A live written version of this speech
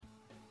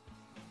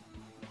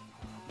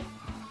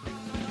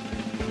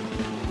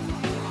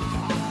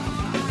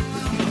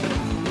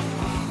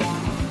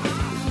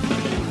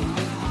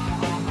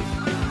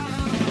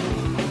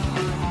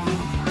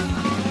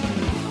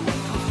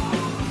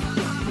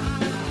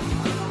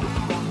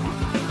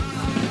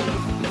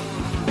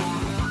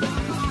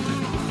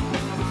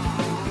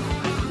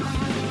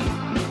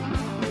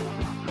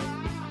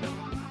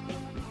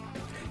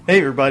Hey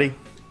everybody,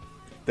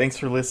 thanks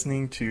for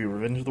listening to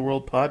Revenge of the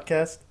World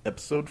Podcast,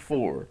 Episode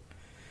 4.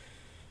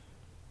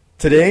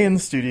 Today in the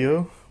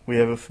studio, we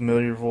have a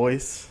familiar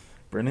voice.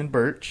 Brennan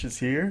Burch is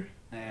here.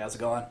 Hey, how's it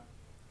going?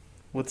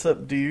 What's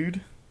up,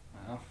 dude?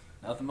 Well,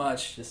 nothing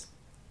much, just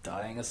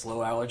dying a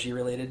slow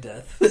allergy-related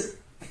death.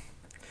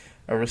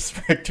 I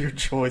respect your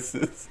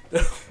choices.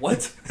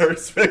 What? I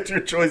respect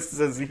your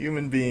choices as a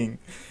human being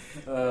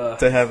to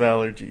have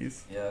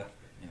allergies. Yeah,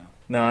 you know.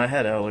 No, I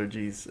had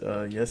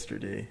allergies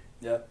yesterday.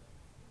 Yeah.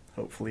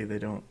 Hopefully they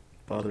don't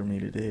bother me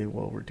today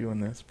while we're doing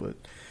this, but...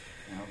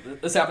 You know,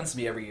 this happens to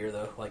me every year,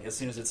 though. Like, as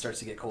soon as it starts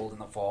to get cold in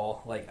the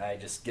fall, like, I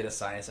just get a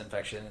sinus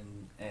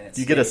infection, and it's...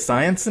 You get a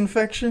science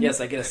infection?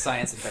 Yes, I get a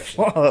science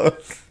infection.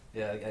 Fuck.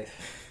 Yeah, I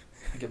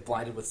get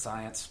blinded with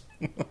science.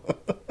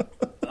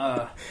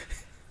 But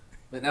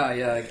no,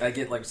 yeah, I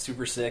get, like,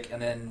 super sick,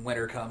 and then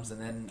winter comes,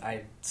 and then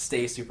I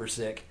stay super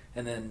sick,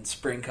 and then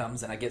spring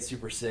comes, and I get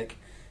super sick,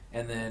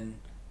 and then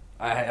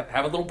I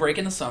have a little break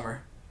in the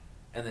summer,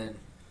 and then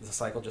the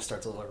cycle just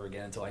starts all over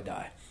again until I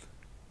die.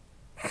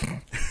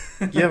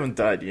 You haven't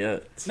died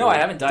yet. So no, I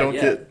haven't died yet.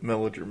 Don't get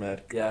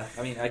melodramatic. Yeah,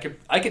 I mean, I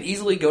could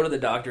easily go to the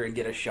doctor and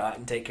get a shot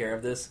and take care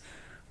of this,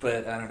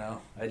 but I don't know.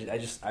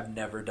 I've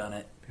never done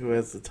it. Who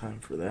has the time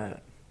for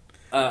that?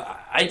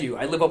 I do.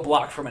 I live a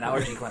block from an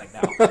allergy clinic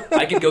now.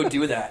 I could go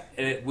do that,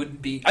 and it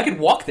wouldn't be... I could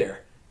walk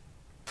there,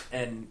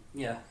 and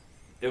yeah,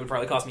 it would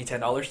probably cost me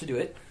 $10 to do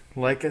it.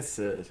 Like I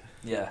said.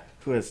 Yeah.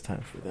 Who has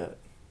time for that?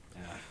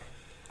 Yeah.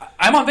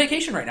 I'm on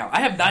vacation right now.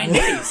 I have 9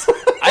 days.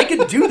 I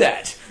could do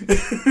that.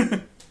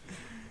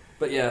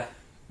 But yeah,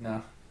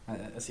 no, I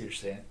see what you're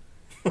saying.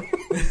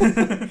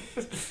 I'm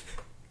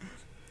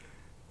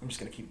just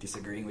going to keep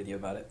disagreeing with you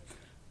about it.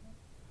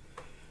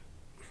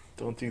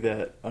 Don't do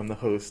that. I'm the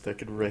host. I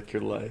could wreck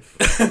your life.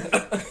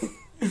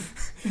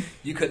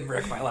 You couldn't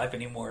wreck my life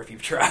anymore if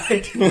you've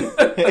tried.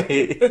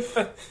 Hey,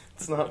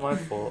 it's not my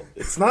fault.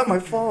 It's not my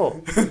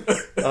fault.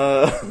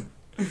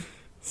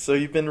 So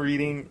you've been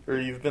reading, or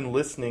you've been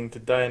listening to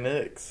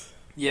Dianetics.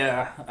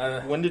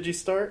 Yeah. When did you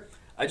start?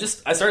 I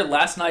started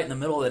last night in the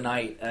middle of the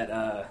night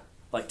at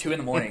like 2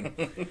 a.m.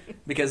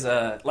 because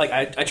like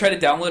I tried to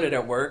download it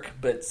at work,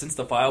 but since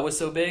the file was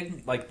so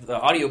big, like the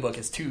audiobook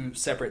is 2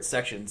 separate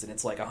sections and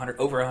it's like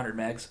over 100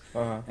 megs,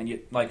 and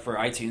you like for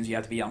iTunes you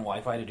have to be on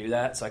Wi-Fi to do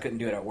that, so I couldn't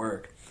do it at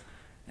work,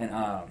 and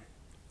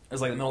it was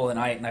like the middle of the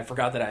night and I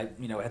forgot that I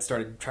had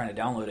started trying to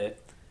download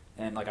it,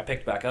 and like I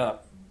picked back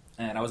up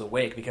and I was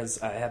awake because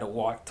I had to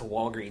walk to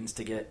Walgreens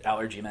to get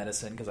allergy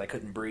medicine because I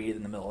couldn't breathe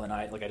in the middle of the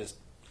night, like I just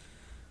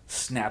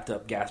snapped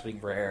up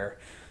gasping for air.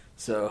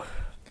 So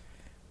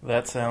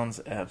that sounds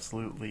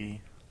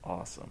absolutely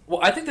awesome. Well,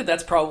 I think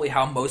that's probably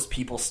how most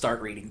people start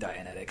reading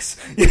Dianetics.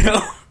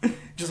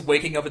 Just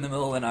waking up in the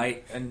middle of the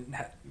night and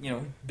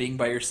being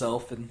by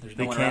yourself and there's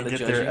no one around to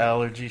judge you. They can't get their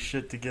allergy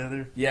shit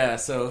together. Yeah,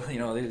 so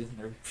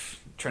they're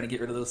trying to get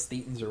rid of those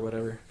thetans or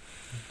whatever.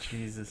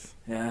 Jesus.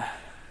 Yeah.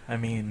 I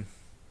mean,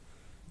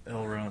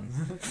 L runs.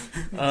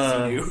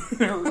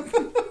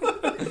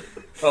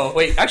 Oh,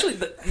 wait. Actually,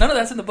 none of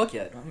that's in the book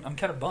yet. I'm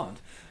kind of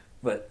bummed.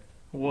 But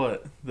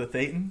what? The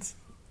Thetans?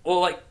 Well,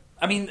 like,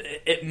 I mean,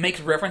 it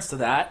makes reference to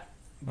that,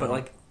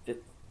 but,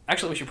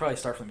 actually, we should probably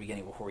start from the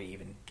beginning before we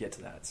even get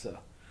to that. So,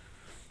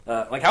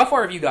 like, how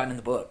far have you gotten in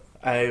the book?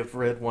 I've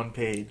read 1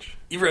 page.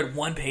 You've read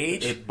 1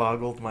 page? It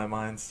boggled my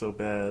mind so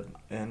bad.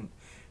 And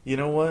you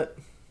know what?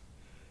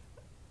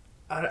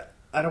 I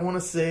don't want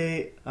to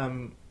say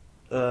I'm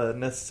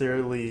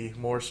necessarily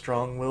more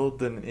strong-willed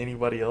than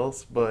anybody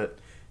else, but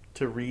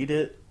to read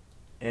it,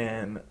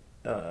 and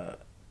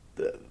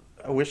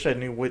I wish I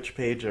knew which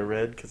page I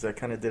read because I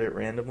kind of did it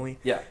randomly.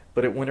 Yeah.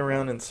 But it went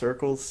around in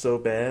circles so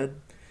bad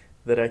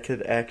that I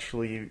could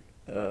actually,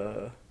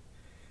 in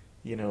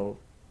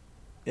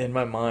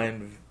my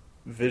mind,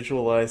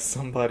 visualize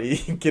somebody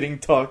getting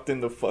talked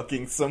into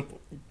fucking some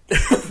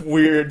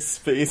weird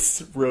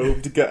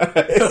space-robed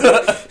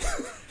guy.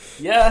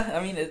 Yeah,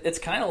 I mean, it's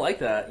kind of like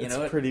that, It's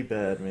pretty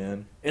bad,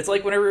 man. It's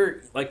like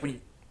whenever, like, when you,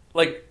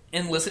 like,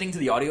 in listening to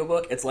the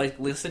audiobook, it's like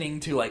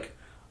listening to, like,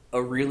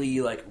 a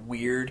really, like,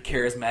 weird,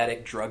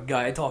 charismatic drug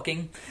guy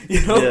talking,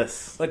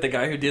 Yes. Like the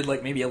guy who did,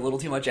 like, maybe a little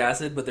too much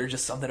acid, but there's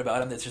just something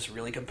about him that's just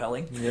really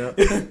compelling. Yep.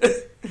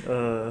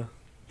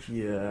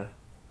 Yeah.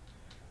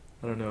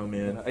 I don't know,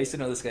 man. I used to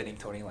know this guy named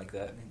Tony like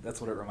that. That's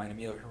what it reminded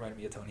me of. It reminded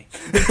me of Tony.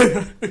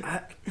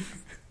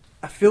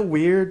 I feel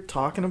weird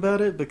talking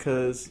about it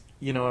because,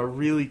 I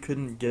really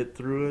couldn't get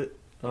through it.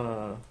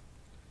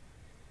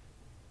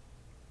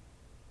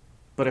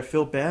 But I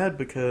feel bad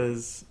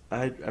because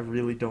I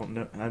really don't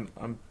know.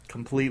 I'm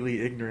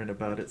completely ignorant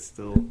about it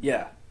still.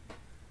 Yeah.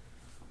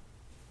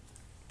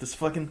 This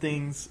fucking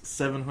thing's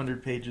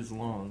 700 pages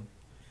long.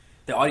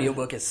 The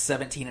audiobook is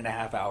 17 and a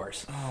half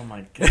hours. Oh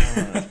my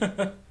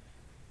god.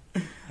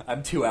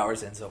 I'm 2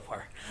 hours in so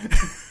far.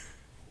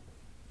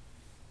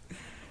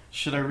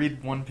 Should I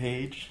read 1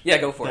 page? Yeah,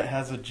 go for it. That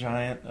has a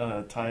giant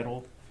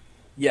title.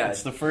 Yeah.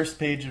 It's the first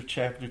page of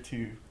chapter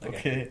 2.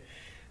 Okay.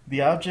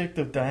 The object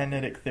of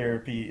Dianetic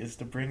therapy is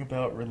to bring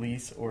about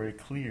release or a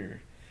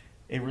clear.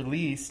 A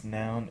release,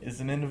 noun, is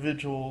an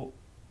individual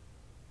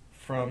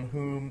from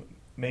whom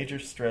major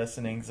stress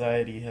and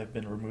anxiety have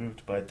been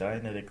removed by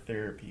Dianetic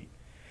therapy.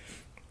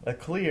 A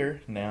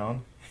clear,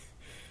 noun,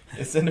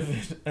 is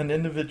an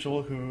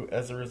individual who,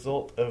 as a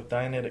result of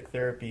Dianetic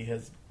therapy,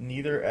 has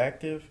neither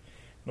active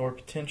nor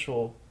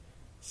potential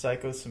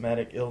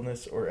psychosomatic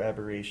illness or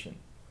aberration.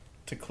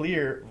 To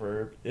clear,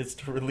 verb, is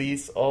to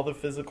release all the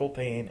physical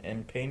pain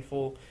and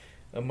painful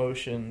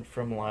emotion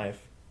from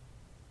life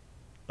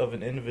of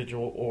an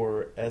individual,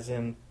 or, as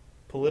in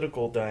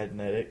political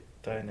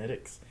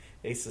Dianetics,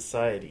 a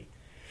society.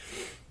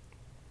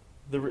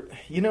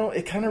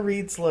 It kind of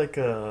reads like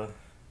a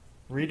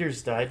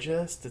Reader's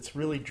Digest. It's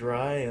really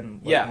dry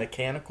and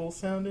mechanical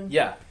sounding.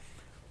 Yeah.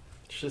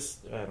 It's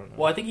just, I don't know.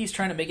 Well, I think he's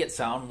trying to make it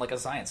sound like a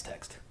science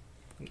text.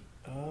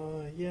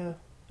 Yeah.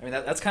 I mean,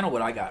 that's kind of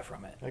what I got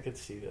from it. I could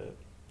see that.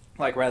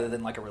 Like, rather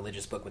than like a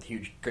religious book with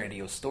huge,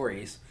 grandiose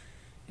stories,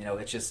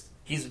 it's just,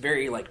 he's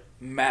very, like,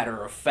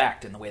 matter of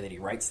fact in the way that he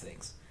writes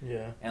things.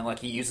 Yeah. And, like,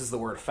 he uses the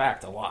word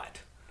fact a lot.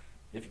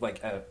 If,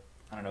 like, I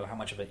don't know how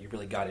much of it you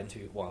really got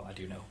into. Well, I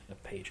do know a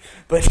page.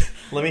 But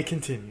let me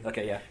continue.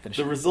 Okay, yeah. Finish.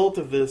 The result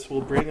of this will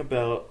bring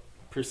about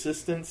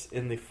persistence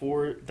in the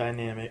four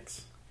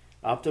dynamics,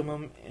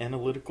 optimum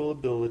analytical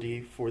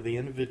ability for the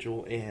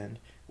individual, and,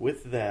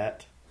 with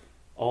that,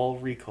 all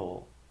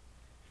recall.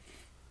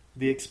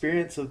 The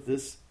experience of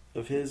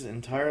his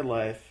entire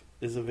life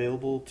is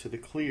available to the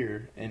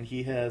clear, and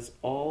he has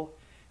all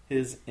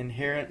his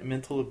inherent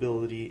mental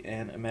ability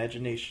and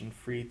imagination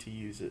free to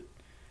use it.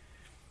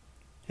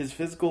 His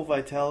physical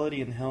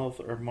vitality and health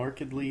are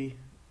markedly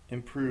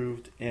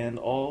improved, and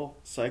all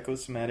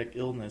psychosomatic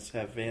illness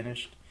have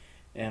vanished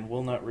and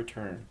will not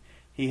return.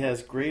 He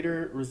has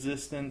greater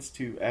resistance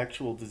to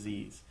actual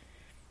disease.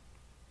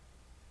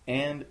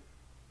 And,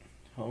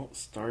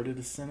 started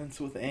a sentence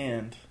with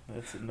and.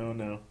 That's a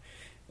no-no.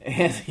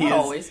 And not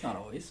always.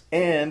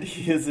 And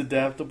he is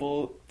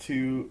adaptable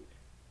to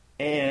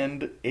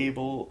and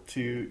able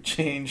to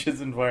change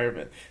his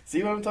environment.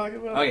 See what I'm talking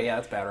about? Okay, yeah,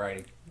 that's bad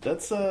writing.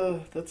 That's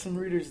some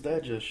Reader's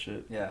Digest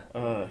shit.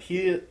 Yeah.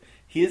 He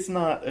is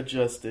not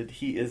adjusted.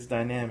 He is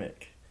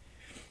dynamic.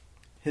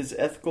 His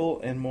ethical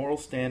and moral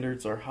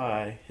standards are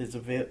high. His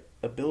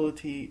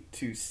ability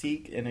to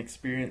seek and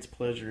experience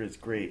pleasure is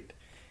great.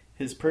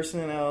 His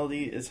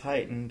personality is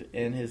heightened,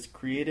 and his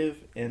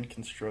creative and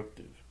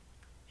constructive.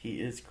 He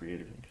is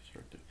creative and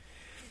constructive.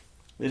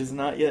 It is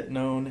not yet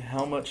known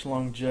how much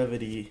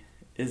longevity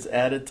is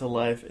added to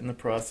life in the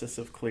process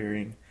of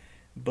clearing,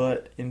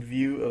 but in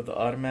view of the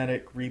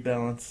automatic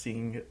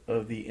rebalancing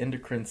of the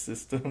endocrine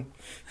system,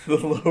 the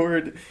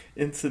lowered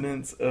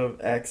incidence of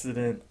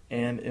accident,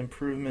 and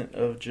improvement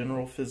of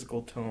general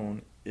physical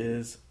tone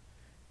is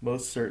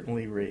most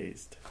certainly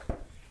raised.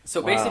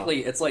 So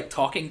basically, it's like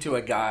talking to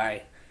a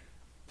guy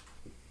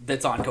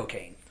that's on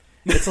cocaine.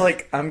 It's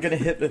like, I'm going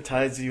to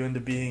hypnotize you into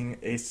being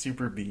a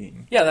super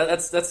being. Yeah,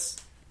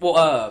 that's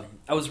well,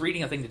 I was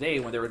reading a thing today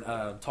when they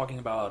were talking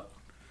about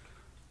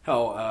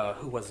how,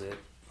 who was it?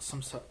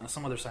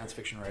 Some other science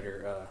fiction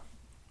writer,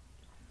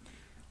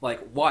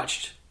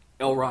 watched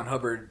L. Ron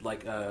Hubbard,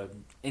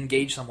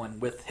 engage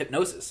someone with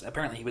hypnosis.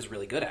 Apparently he was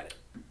really good at it.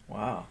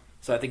 Wow.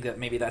 So I think that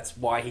maybe that's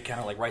why he kind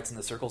of, writes in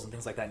the circles and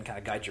things like that and kind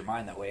of guides your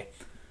mind that way.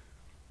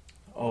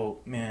 Oh,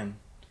 man.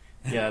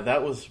 Yeah,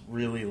 that was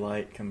really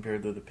light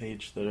compared to the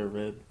page that I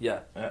read. Yeah.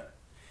 I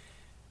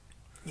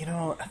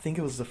think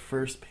it was the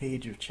first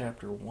page of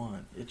chapter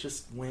 1. It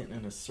just went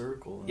in a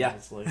circle. And yeah. I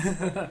was like,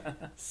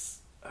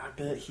 I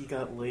bet he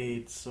got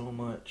laid so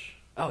much.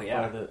 Oh,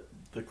 yeah. By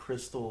the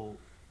crystal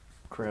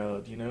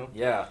crowd,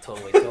 Yeah,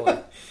 totally.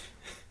 I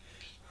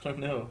don't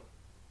know.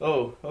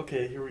 Oh,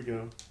 okay, here we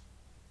go.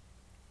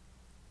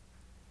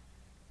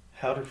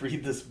 How to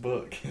read this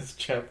book is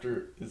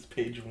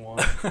page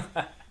 1.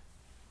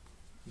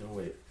 No,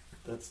 wait.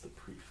 That's the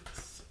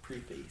preface.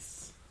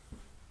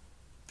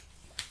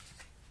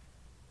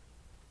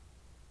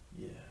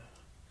 Yeah.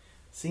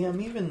 See,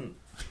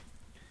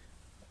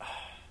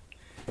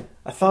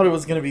 I thought it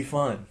was going to be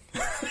fun.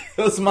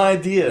 It was my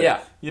idea.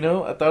 Yeah.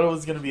 I thought it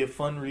was going to be a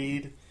fun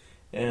read,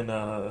 and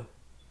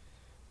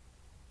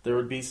there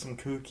would be some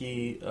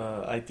kooky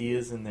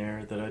ideas in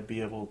there that I'd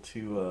be able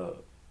to,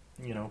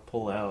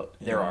 pull out.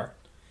 There are.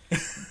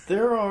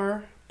 There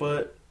are,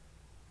 but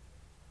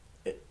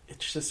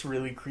it's just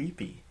really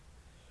creepy.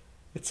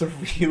 It's a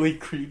really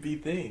creepy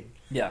thing.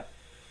 Yeah.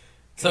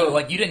 So,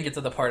 you didn't get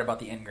to the part about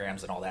the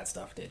engrams and all that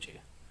stuff, did you?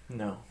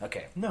 No.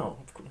 Okay. No.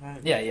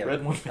 Yeah.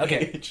 Read one page.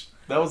 Okay.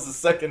 That was the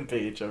second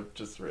page I've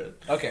just read.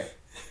 Okay.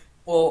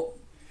 Well,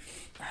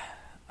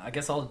 I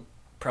guess I'll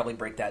probably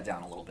break that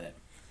down a little bit.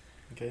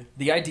 Okay.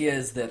 The idea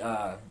is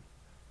that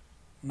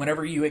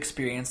whenever you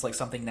experience,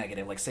 something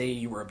negative, say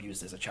you were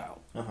abused as a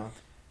child,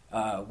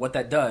 what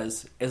that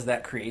does is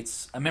that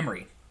creates a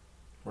memory.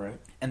 Right.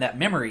 And that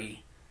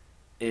memory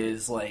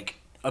is,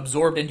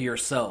 absorbed into your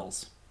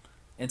cells,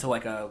 into,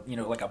 a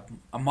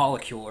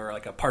molecule or,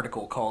 a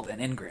particle called an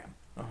engram.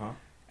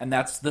 And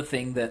that's the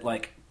thing that,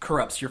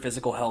 corrupts your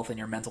physical health and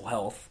your mental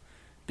health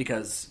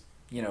because,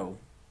 you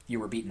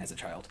were beaten as a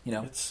child,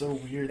 It's so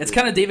weird. It's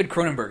kind of David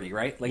Cronenberg-y,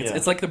 right? Yeah.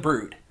 It's like The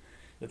Brood.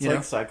 It's like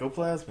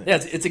psychoplasmic. Yeah,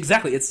 it's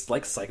exactly. It's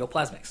like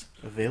psychoplasmics.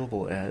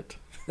 Available at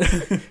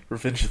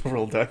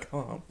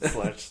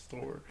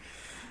revengeoftheworld.com/store.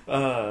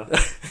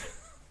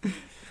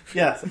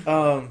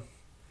 Yeah.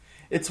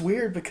 It's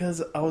weird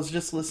because I was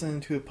just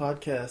listening to a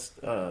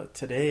podcast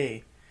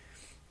today.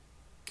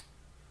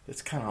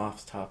 It's kind of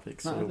off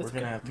topic, so we're going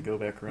to have to go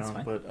back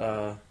around.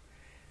 But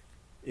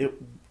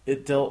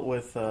it dealt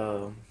with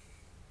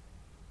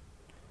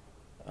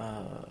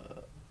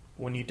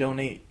when you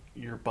donate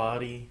your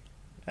body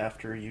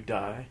after you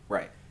die.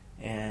 Right.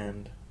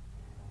 And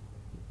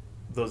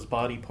those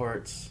body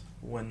parts,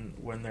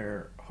 when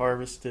they're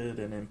harvested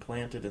and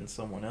implanted in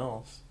someone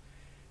else,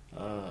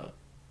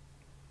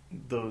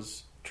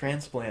 those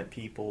transplant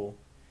people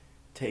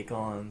take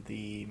on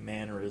the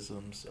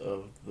mannerisms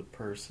of the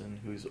person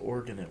whose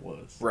organ it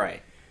was.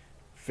 Right.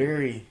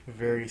 Very,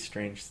 very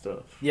strange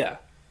stuff. Yeah.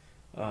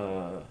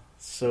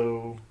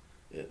 So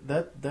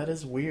that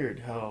is weird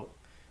how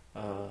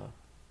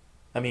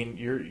I mean,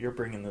 you're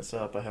bringing this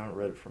up. I haven't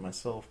read it for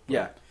myself. But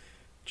yeah.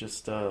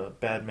 Just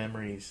bad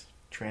memories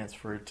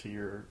transferred to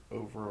your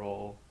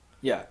overall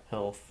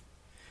health.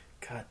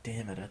 God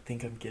damn it! I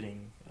think I'm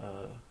getting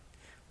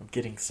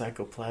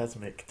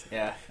psychoplasmic.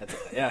 Yeah.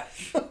 Yeah.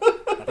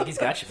 I think he's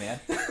got you, man.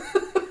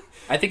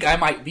 I think I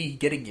might be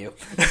getting you.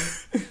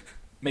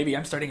 Maybe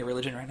I'm starting a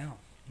religion right now.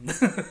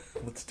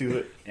 Let's do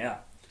it. Yeah.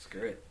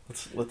 Screw it.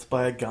 Let's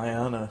buy a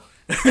Guyana.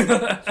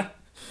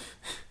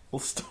 We'll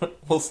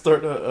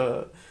start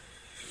a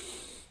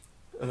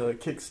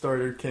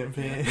Kickstarter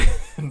campaign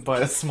and buy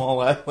a small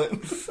island.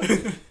 It's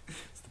the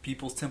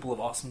People's Temple of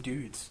Awesome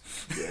Dudes.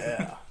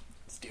 Yeah.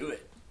 Let's do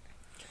it.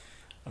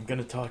 I'm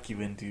gonna talk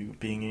you into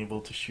being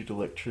able to shoot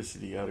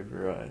electricity out of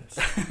your eyes.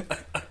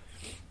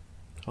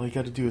 All you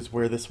gotta do is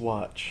wear this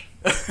watch.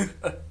 You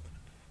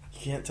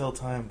can't tell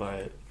time by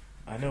it.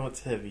 I know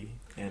it's heavy,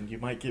 and you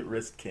might get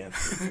wrist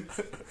cancer.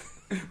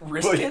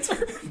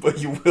 Cancer? But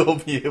you will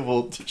be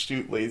able to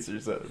shoot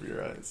lasers out of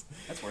your eyes.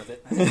 That's worth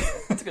it.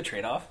 That's a good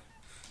trade-off.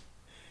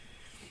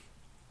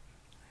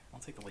 I'll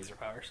take the laser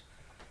powers.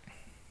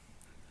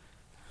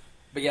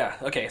 But yeah,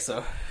 okay,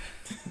 so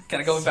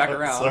kind of going back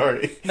around.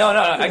 Sorry. No.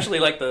 Actually,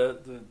 like the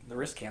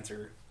wrist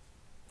cancer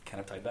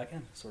kind of tied back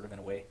in, sort of in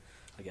a way,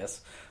 I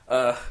guess.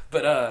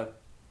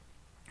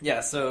 Yeah.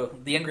 So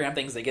the engram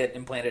things, they get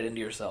implanted into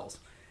your cells,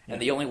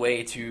 and the only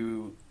way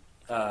to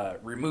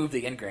remove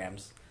the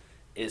engrams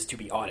is to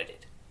be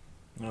audited.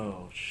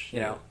 Oh shit!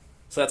 You know,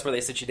 so that's where they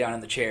sit you down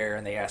in the chair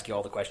and they ask you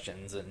all the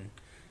questions, and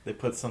they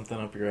put something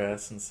up your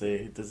ass and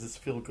say, "Does this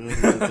feel good?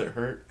 Or does it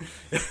hurt?"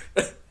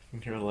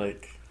 And you're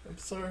like, "I'm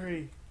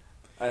sorry."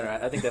 I don't know.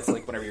 I think that's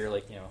like whenever you're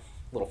like, a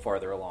little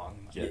farther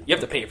along. Yeah. You have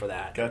to pay for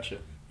that. Gotcha.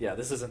 Yeah,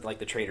 this isn't like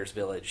the Trader's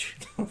Village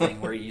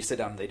thing where you sit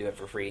down and they do it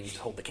for free and you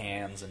just hold the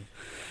cans and.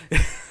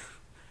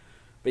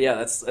 But yeah,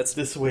 that's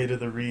this way to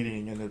the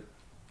reading, and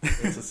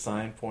it's a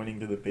sign pointing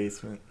to the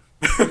basement.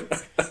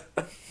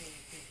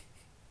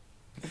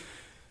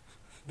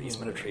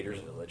 Basement of Trader's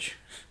Village.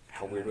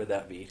 How weird would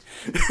that be?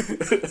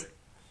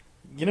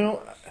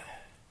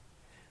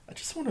 I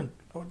just want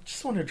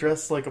to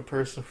dress like a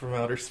person from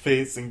outer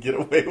space and get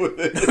away with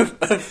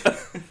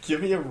it.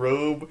 Give me a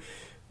robe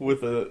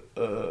with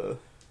a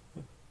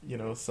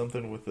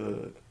something with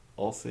a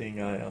all-seeing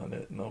eye on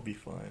it, and I'll be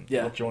fine.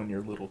 Yeah. I'll join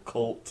your little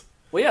cult.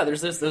 Well, yeah,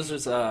 there's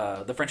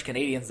the French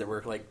Canadians that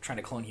were like trying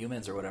to clone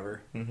humans or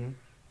whatever. Mm-hmm.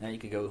 Now you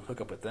could go hook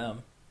up with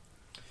them.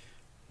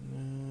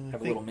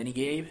 Have a little mini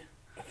game.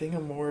 I think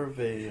I'm more of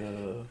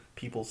a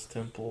People's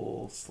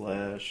Temple /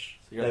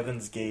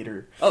 Evans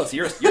Gator. Oh, so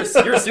you're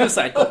a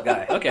suicide cult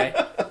guy. Okay,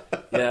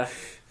 yeah,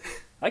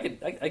 I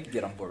could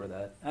get on board with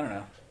that. I don't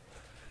know.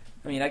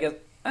 I mean, I guess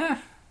I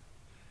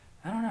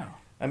don't know.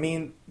 I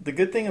mean, the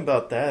good thing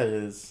about that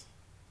is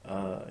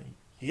you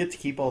get to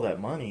keep all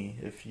that money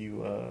if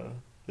you're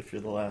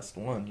the last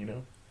one, you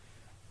know.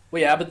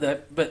 Well, yeah,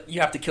 but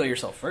you have to kill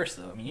yourself first,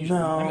 though. I mean, usually,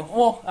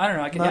 no. I don't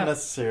know. Not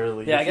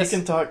necessarily. Yeah, I guess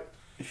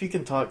if you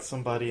can talk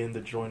somebody into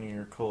joining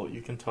your cult,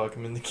 you can talk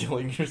them into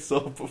killing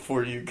yourself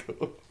before you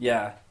go.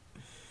 Yeah.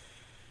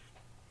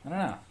 I don't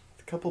know.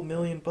 With a couple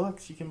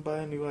 $1,000,000, you can buy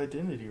a new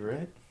identity,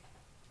 right?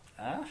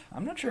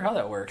 I'm not sure how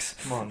that works.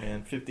 Come on,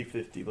 man.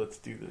 50-50. Let's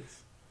do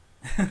this.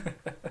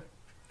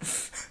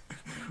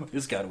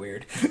 This got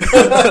weird.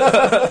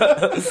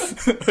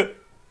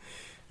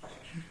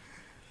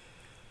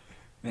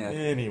 Yeah.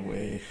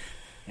 Anyway.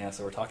 Yeah,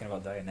 so we're talking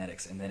about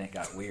Dianetics, and then it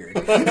got weird.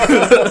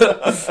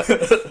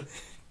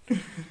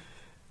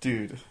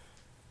 Dude,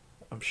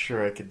 I'm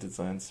sure I could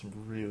design some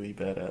really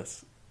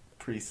badass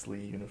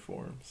priestly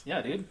uniforms.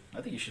 Yeah, dude.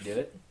 I think you should do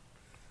it.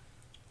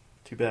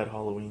 Too bad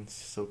Halloween's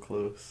so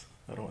close.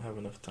 I don't have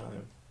enough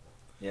time.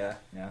 Yeah.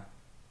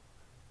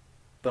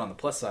 But on the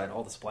plus side,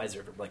 all the supplies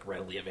are like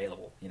readily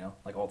available, you know?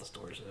 Like all the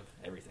stores have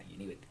everything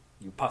you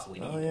possibly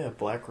need. Oh yeah,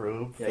 black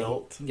robe, You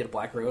felt. can get a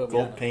black robe.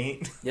 Gold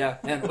paint. Yeah,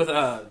 and with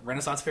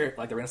Renaissance Fair,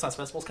 like the Renaissance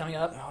Festival's coming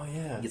up. Oh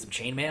yeah. You get some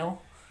chainmail.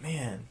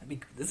 Man.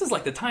 This is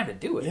like the time to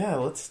do it. Yeah,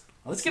 let's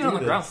get it on the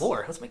ground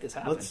floor. Let's make this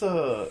happen.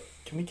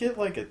 Can we get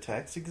like a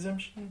tax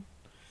exemption?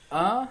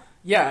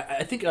 Yeah,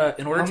 I think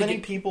in order How to many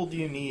people do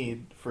you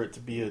need for it to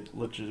be a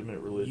legitimate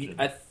religion?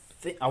 I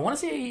want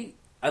to say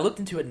I looked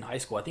into it in high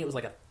school. I think it was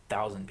like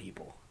 1,000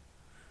 people.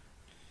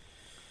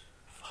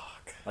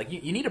 Fuck. Like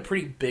you need a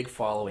pretty big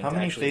following. How to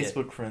many actually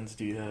Facebook friends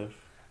do you have?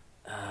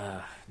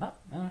 I don't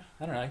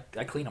know.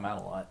 I clean them out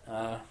a lot.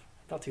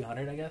 About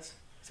 200, I guess.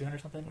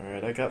 200 something. All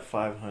right, I got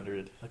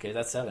 500. Okay,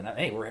 that's 7.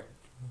 Hey,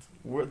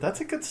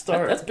 That's a good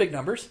start. That's big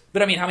numbers.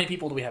 But I mean, how many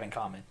people do we have in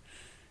common?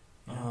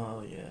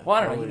 Oh yeah. Well,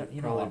 I don't probably, know.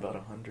 You know probably a lot, about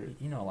 100.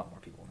 You know a lot more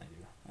people than I do.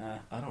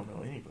 I don't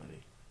know anybody.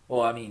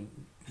 Well, I mean,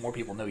 more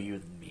people know you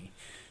than me.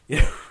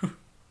 Yeah.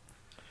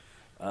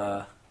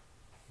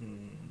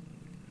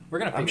 We're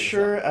gonna. I'm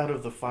sure out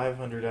of the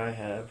 500 I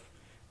have,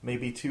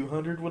 maybe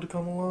 200 would have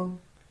come along.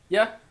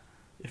 Yeah.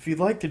 If you'd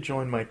like to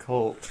join my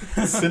cult,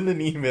 send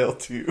an email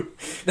to.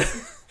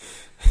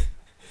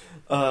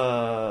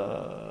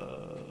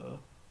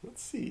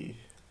 Let's see.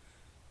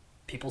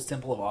 People's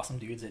Temple of Awesome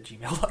Dudes at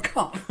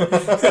gmail.com.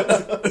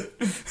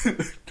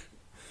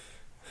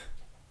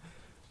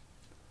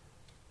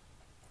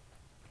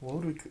 What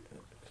would we? It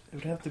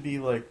would have to be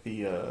like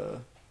the. I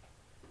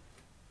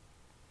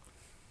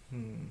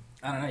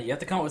don't know. You have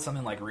to come up with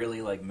something like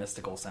really like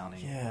mystical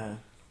sounding. Yeah.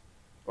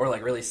 Or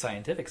like really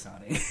scientific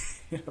sounding.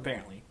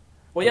 Apparently.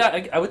 Well,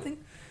 yeah, I would think.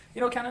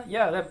 Kind of.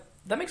 Yeah,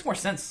 that makes more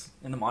sense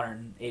in the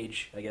modern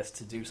age, I guess,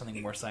 to do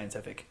something more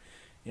scientific.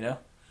 The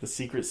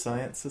Secret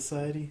Science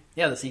Society?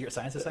 Yeah, the Secret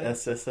Science Society.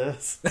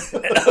 SSS.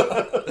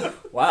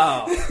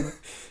 Wow.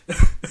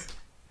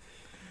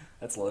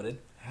 That's loaded.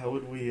 How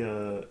would we,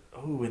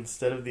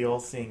 instead of the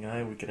all-seeing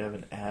eye, we could have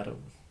an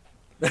atom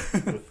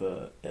with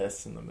a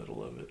S in the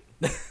middle of it.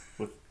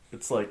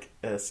 It's like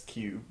S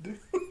cubed.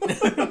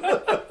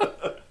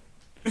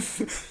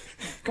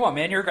 Come on,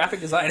 man, you're a graphic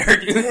designer,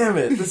 dude. Damn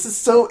it, this is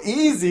so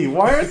easy.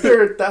 Why aren't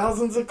there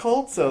thousands of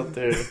cults out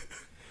there?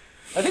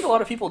 I think a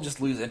lot of people just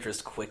lose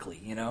interest quickly,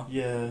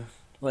 Yeah,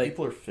 like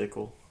people are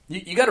fickle.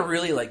 You got to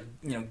really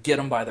get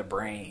them by the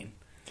brain.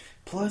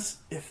 Plus,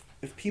 if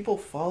people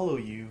follow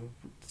you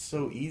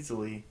so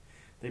easily,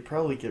 they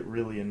probably get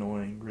really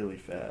annoying really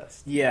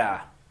fast.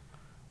 Yeah.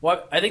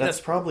 Well, I think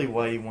that's probably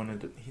why he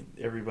wanted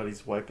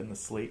everybody's wiping the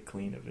slate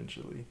clean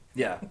eventually.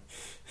 Yeah.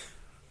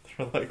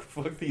 They're like,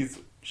 fuck these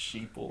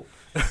sheeple.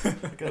 I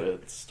gotta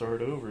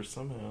start over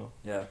somehow.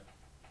 Yeah.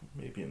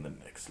 Maybe in the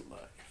next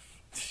life.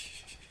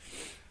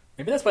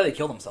 Maybe that's why they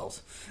kill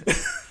themselves.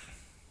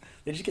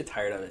 They just get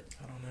tired of it.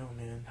 I don't know,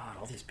 man. God,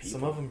 all these people.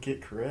 Some of them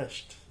get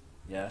crushed.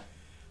 Yeah.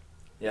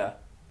 Yeah.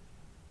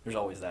 There's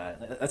always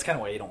that. That's kind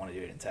of why you don't want to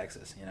do it in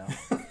Texas,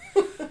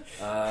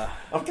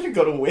 I'm gonna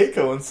go to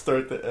Waco and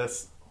start the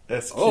S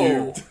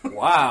cubed. Oh,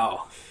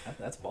 wow.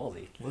 That's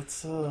ballsy.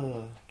 Let's,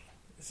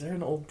 is there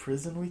an old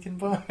prison we can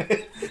buy?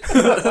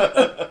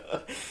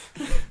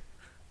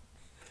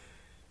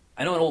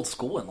 I know an old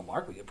school in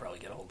Lamarck we could probably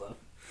get a hold of.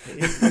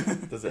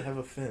 Does it have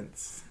a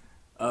fence?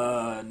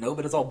 No,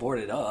 but it's all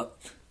boarded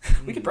up.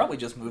 We could probably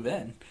just move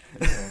in.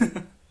 Yeah. I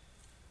don't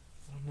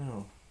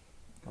know.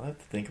 I'll have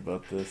to think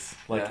about this.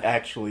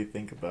 Actually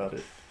think about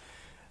it.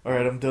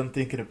 Alright, I'm done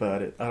thinking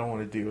about it. I don't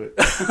want to do it.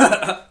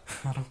 I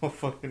don't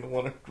fucking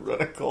want to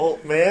run a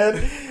cult, man.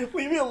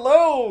 Leave me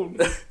alone.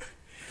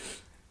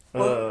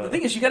 Well, the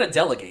thing is, you got to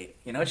delegate.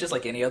 It's just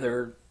like any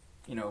other,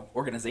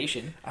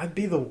 organization. I'd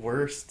be the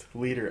worst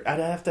leader. I'd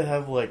have to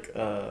have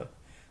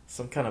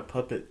some kind of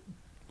puppet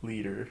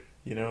leader.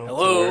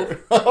 Hello.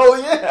 Oh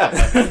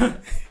yeah.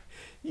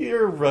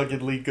 You're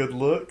ruggedly good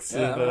looks,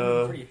 yeah,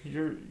 and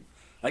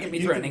I can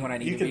be threatening when I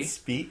need to be.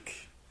 You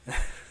can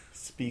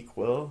speak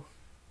well.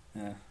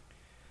 Yeah.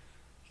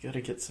 You gotta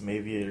get some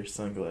aviator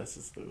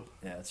sunglasses, though.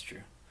 Yeah, that's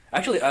true.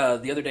 Actually,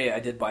 the other day I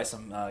did buy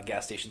some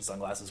gas station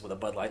sunglasses with a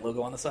Bud Light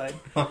logo on the side.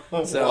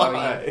 So,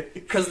 why?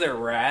 Because they're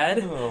rad.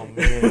 Oh,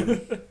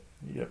 man.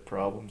 You got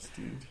problems,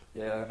 dude.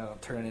 Yeah, I know. I'm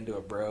turning into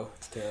a bro.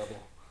 It's terrible.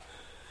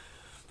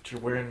 But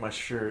you're wearing my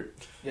shirt.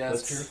 Yeah,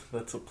 that's true.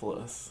 That's a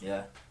plus.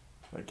 Yeah.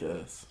 I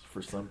guess.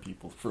 For some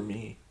people. For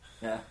me.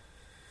 Yeah.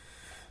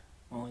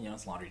 Well,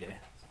 it's laundry day.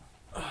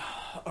 So.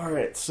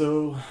 Alright,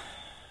 so...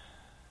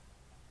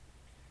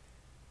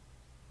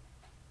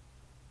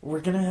 We're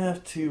gonna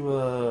have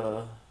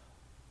to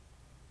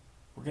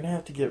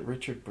get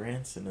Richard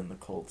Branson in the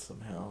cult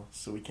somehow,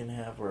 so we can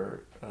have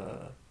our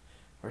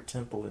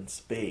temple in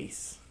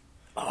space.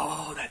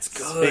 Oh, that's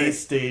good. Space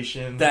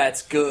station.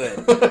 That's good.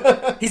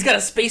 He's got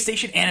a space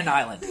station and an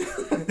island.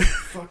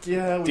 Fuck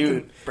yeah,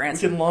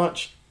 Branson. We can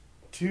launch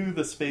to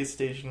the space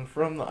station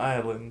from the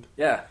island.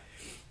 Yeah.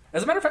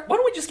 As a matter of fact, why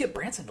don't we just get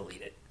Branson to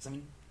lead it? 'Cause,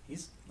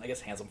 he's, I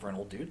guess, handsome for an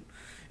old dude.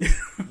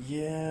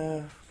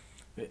 Yeah.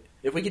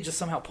 If we could just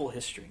somehow pull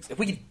his strings, if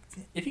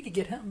you could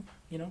get him,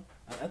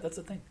 that's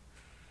the thing.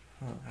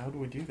 Huh, how do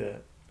we do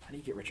that? How do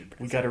you get Richard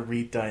Branson? We got to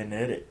read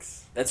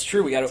Dianetics. That's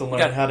true. We got to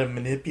learn how to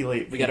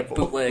manipulate people. We got to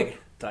bootleg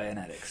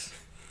Dianetics.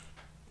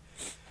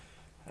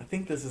 I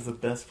think this is the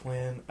best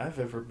plan I've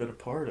ever been a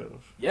part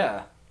of.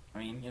 Yeah,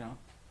 this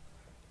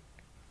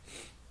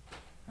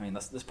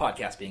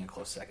podcast being a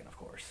close second, of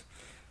course.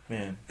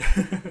 Man.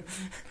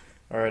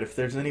 All right, if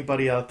there's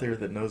anybody out there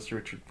that knows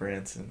Richard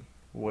Branson,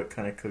 what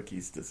kind of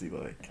cookies does he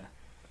like.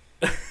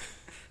 Yeah.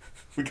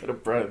 We gotta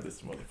bribe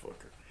this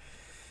motherfucker.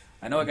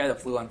 I know a guy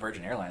that flew on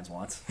Virgin Airlines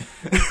once.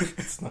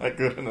 It's not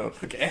good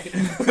enough. Okay.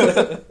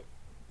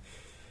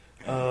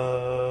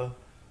 I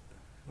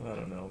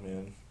don't know,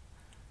 man.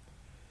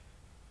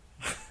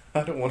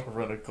 I don't want to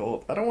run a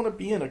cult. I don't want to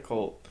be in a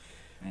cult.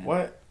 Man.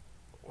 Why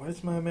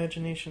does my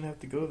imagination have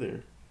to go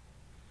there?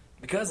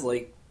 Because,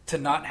 like, to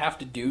not have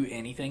to do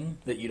anything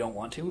that you don't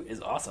want to is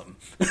awesome.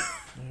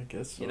 I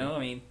guess so. You know, I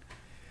mean,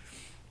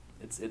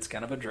 it's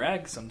kind of a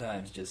drag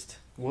sometimes, just...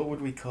 What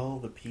would we call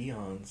the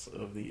peons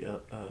of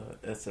the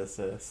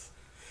SSS?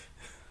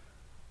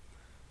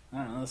 I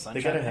don't know, the Sunshine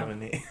They gotta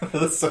Family. have a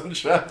name. The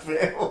Sunshine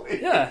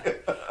Family. Yeah.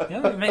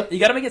 You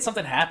gotta make it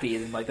something happy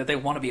and, like, that they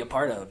want to be a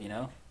part of, you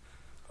know?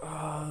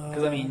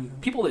 Because, I mean,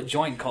 people that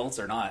join cults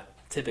are not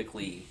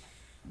typically,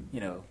 you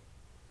know,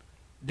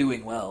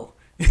 doing well.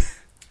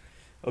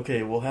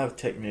 Okay, we'll have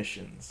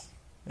technicians.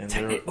 And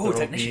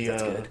technicians,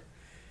 that's good.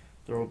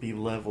 There will be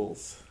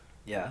levels.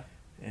 Yeah.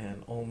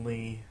 And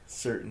only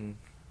certain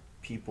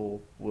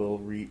people will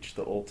reach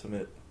the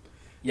ultimate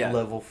Yeah.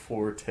 level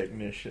 4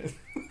 technician.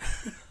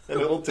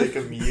 And it'll take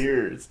them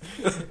years.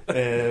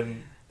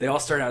 And they all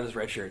start out as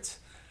red shirts.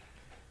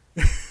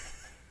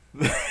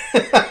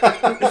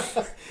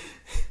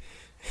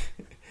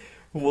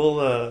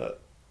 Well,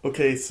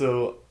 okay,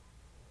 so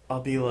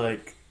I'll be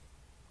like,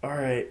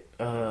 alright,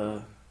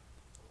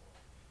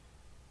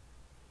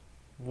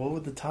 what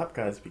would the top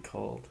guys be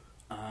called?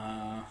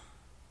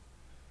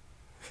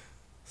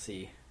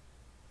 See.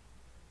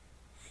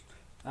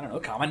 I don't know,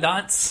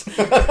 commandants?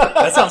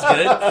 That sounds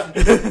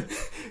good.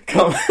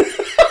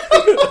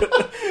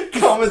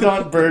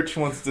 Commandant Burch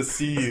wants to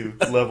see you,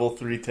 level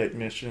 3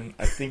 technician.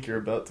 I think you're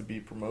about to be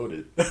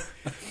promoted.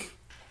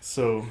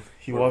 So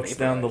he walks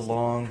down the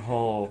long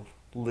hall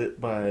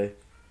lit by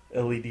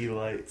LED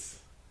lights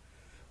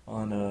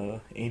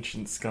on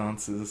ancient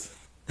sconces.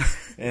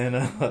 And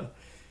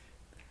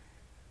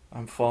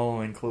I'm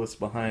following close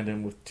behind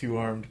him with 2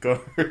 armed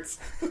guards.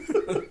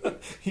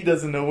 He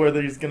doesn't know whether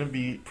he's going to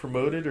be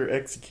promoted or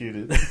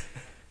executed.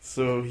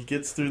 So he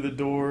gets through the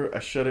door, I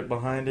shut it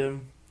behind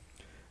him,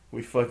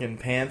 we fucking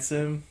pants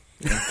him,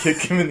 and kick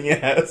him in the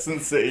ass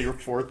and say, "You're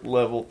 4th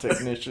level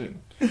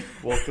technician.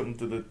 Welcome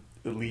to the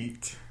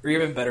elite." Or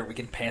even better, we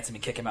can pants him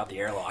and kick him out the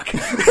airlock.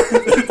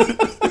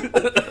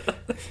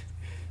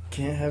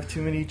 Can't have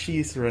too many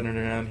Chiefs running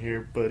around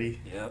here, buddy.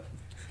 Yep.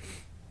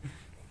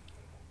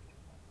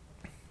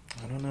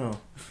 I don't know.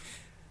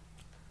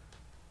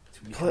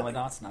 Too many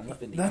commandants, not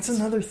enough Indians. That's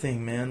another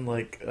thing, man.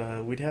 Like,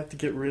 we'd have to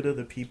get rid of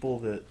the people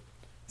that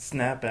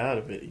snap out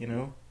of it, you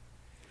know?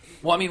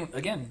 Well, I mean,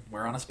 again,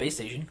 we're on a space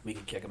station. We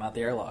can kick them out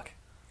the airlock.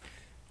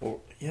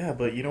 Well, yeah,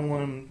 but you don't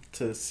want them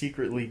to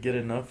secretly get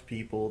enough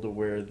people to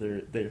where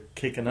they're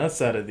kicking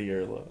us out of the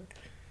airlock.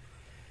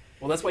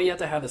 Well, that's why you have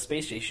to have the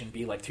space station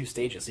be like 2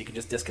 stages, so you can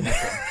just disconnect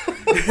them.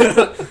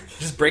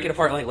 Just break it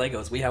apart like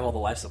Legos. We have all the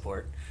life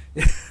support.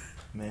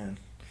 Man,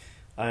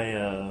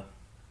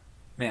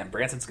 Man,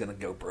 Branson's gonna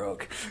go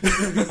broke.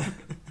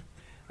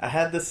 I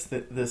had this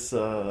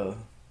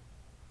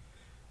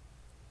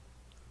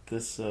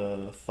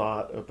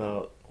thought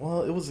about.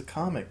 Well, it was a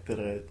comic that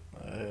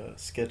I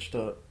sketched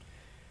up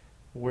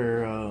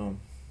where a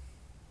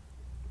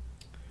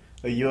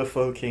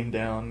UFO came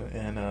down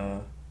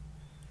and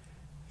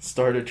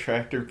started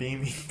tractor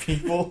beaming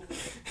people,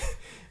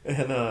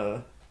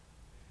 and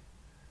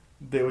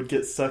they would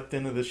get sucked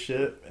into the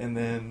ship and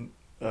then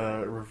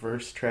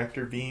reverse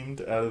tractor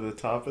beamed out of the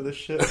top of the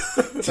ship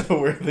to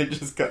where they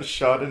just got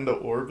shot into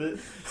orbit,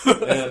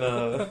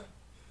 and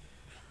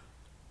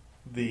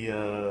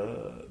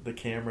the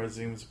camera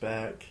zooms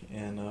back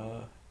and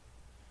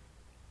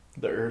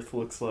the Earth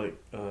looks like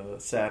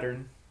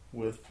Saturn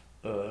with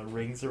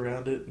rings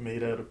around it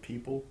made out of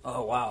people.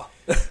 Oh, wow.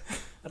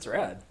 That's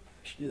rad.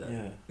 We should do that.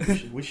 Yeah,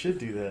 we should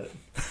do that.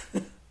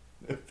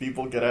 If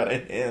people get out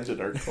of hand in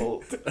our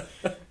cult,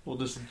 we'll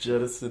just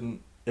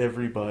jettison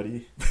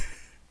everybody.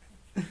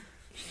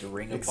 Just a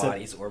ring of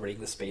bodies orbiting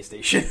the space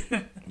station.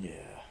 Yeah.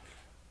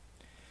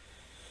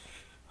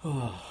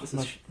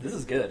 This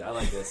is good. I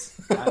like this.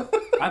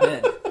 I'm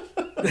in.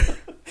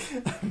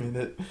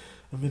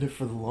 I'm in it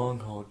for the long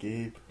haul,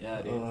 Gabe.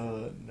 Yeah,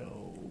 dude.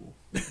 No,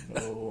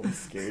 I'm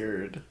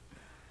scared.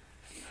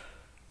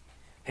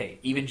 Hey,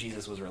 even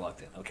Jesus was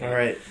reluctant. Okay. All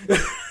right.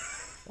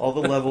 All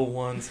the level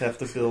 1s have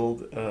to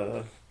build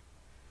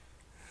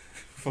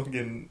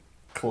fucking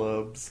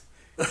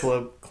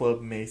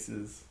club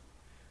maces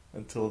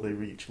until they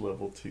reach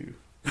level 2.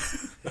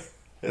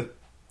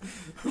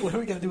 What are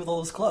we gonna do with all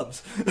those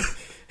clubs?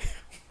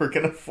 We're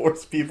gonna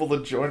force people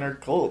to join our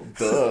cult.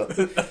 Duh.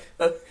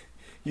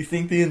 You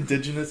think the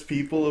indigenous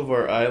people of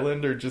our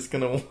island are just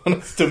gonna want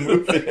us to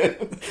move in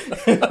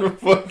and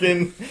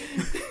fucking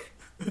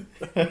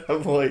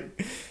have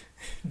like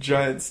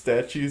giant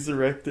statues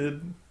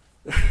erected?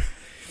 Yeah.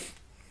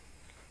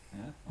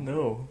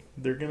 No,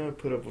 they're gonna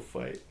put up a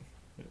fight.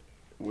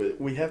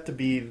 We have to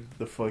be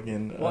the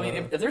fucking. Well, I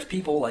mean, if there's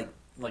people like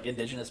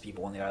indigenous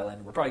people on the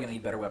island, we're probably gonna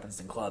need better weapons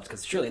than clubs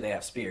because surely they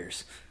have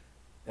spears.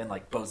 And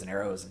like bows and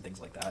arrows and things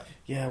like that.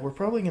 Yeah, we're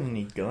probably gonna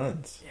need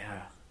guns.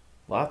 Yeah.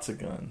 Lots of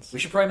guns. We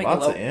should probably make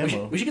lots of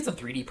ammo. We should get some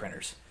 3D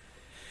printers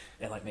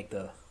and like make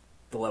the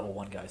level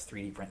 1 guys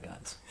 3D print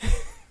guns.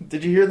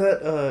 Did you hear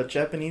that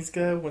Japanese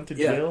guy went to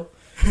jail?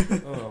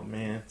 Oh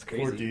man, it's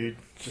crazy. Poor dude.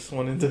 Just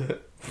wanted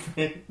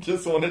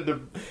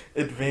to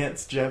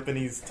advance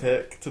Japanese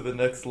tech to the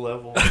next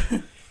level.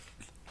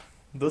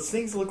 Those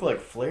things look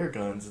like flare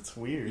guns. It's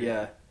weird.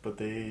 Yeah, but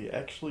they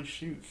actually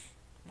shoot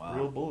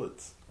real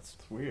bullets. It's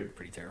weird.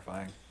 Pretty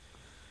terrifying.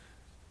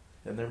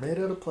 And they're made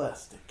out of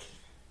plastic.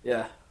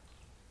 Yeah.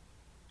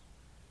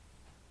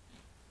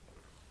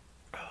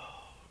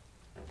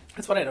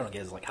 That's what I don't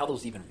get is like how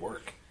those even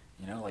work.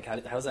 You know, like how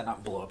does that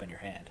not blow up in your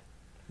hand?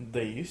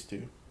 They used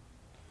to.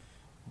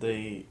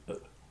 They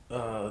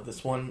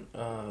this one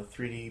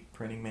 3D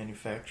printing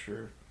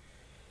manufacturer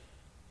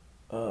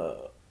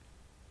took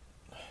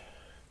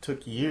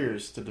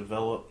years to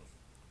develop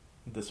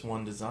this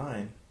one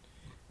design,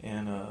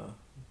 and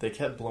they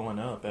kept blowing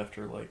up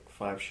after like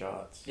 5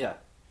 shots. Yeah.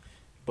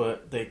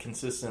 But they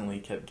consistently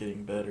kept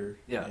getting better.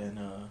 Yeah.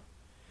 And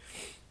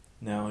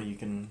now you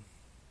can,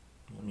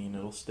 I mean,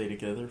 it'll stay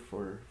together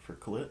for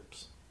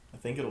clips. I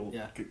think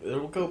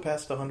it'll go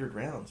past 100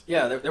 rounds.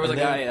 Yeah, there was a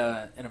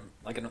guy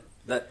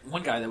that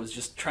one guy that was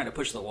just trying to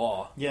push the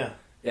law. Yeah.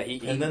 Yeah.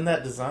 He and then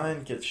that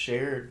design gets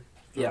shared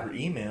over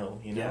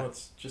email. You know,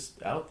 it's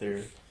just out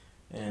there,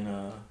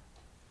 and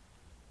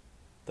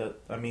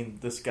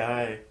this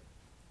guy.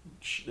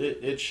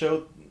 It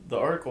showed, the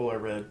article I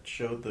read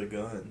showed the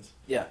guns.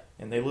 Yeah.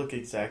 And they look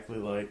exactly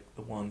like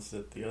the ones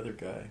that the other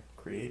guy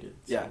created.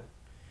 So. Yeah.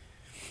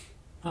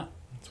 Huh.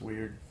 It's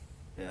weird.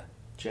 Yeah.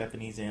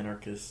 Japanese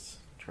anarchists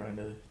trying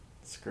to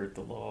skirt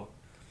the law.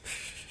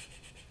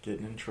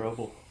 Getting in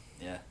trouble.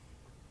 Yeah.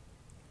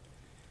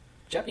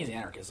 Japanese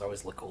anarchists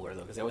always look cooler,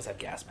 though, because they always have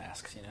gas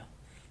masks, you know?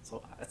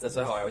 So that's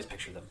how I always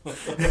picture them.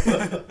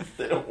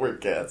 They don't wear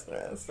gas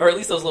masks. Or at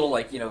least those little,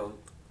 like, you know,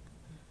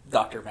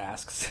 doctor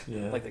masks,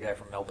 like the guy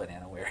from Mel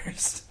Banana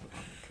wears.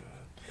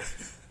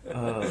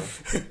 Oh,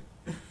 God.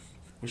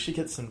 We should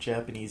get some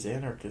Japanese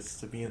anarchists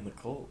to be in the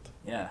cult.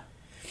 Yeah.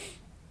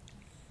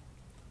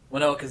 Well,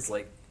 no, because,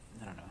 like,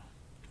 I don't know.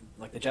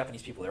 Like, the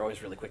Japanese people, they're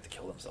always really quick to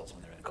kill themselves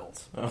when they're in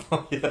cults.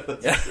 Oh, yeah,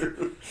 that's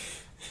true.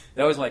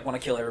 They always, like,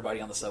 want to kill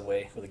everybody on the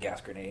subway with a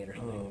gas grenade or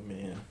something. Oh,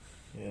 man.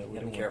 Yeah, we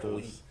gotta don't be careful.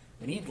 want those.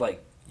 We need,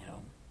 like, you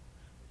know,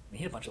 we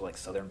need a bunch of, like,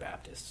 Southern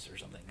Baptists or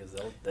something, because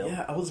they'll...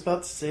 Yeah, I was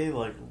about to say,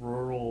 like,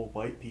 rural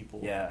white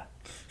people. Yeah.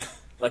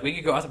 Like, we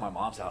could go out to my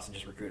mom's house and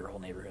just recruit her whole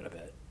neighborhood, I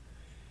bet.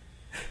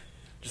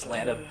 Just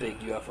land a big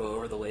UFO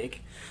over the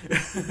lake.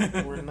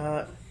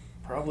 We're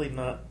probably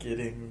not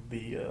getting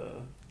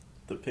the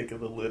pick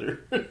of the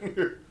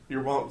litter.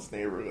 Your mom's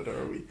neighborhood,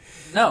 are we?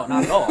 No,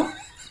 not at all.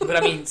 But,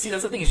 I mean, see,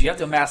 that's the thing is you have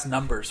to amass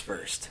numbers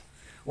first.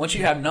 Once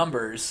you have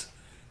numbers...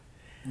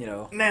 You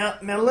know. Now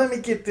let me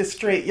get this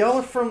straight. Y'all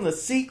are from the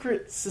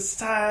Secret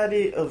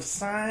Society of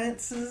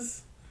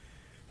Sciences?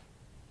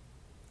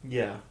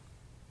 Yeah.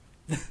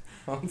 I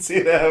don't see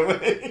it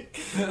happening.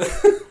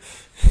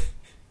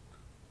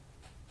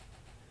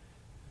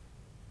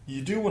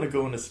 You do want to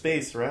go into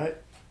space, right?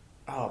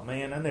 Oh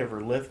man, I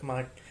never left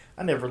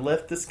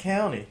this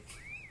county.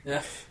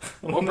 Yeah.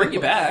 We'll bring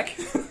you back.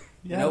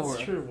 Yeah,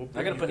 that's true. We'll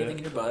not gonna put anything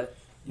in your butt.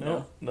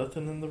 No,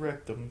 nothing in the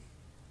rectum.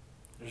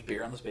 There's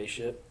beer on the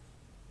spaceship.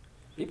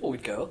 People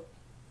would go.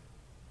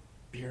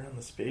 Beer on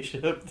the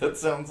spaceship? That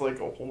sounds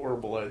like a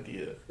horrible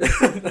idea.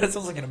 That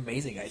sounds like an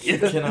amazing idea.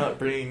 You cannot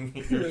bring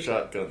your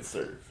shotgun,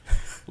 sir.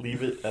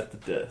 Leave it at the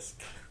desk.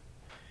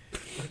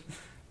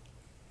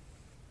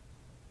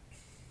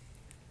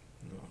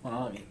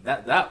 Well, I mean,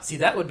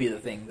 that would be the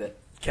thing that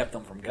kept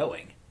them from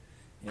going.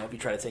 You know, if you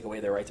try to take away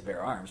their right to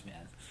bear arms,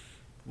 man.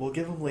 We'll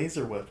give them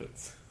laser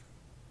weapons.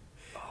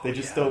 They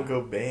just don't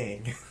go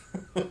bang.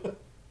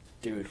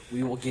 Dude,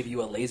 we will give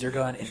you a laser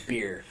gun and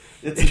beer.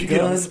 It's a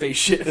gun. On the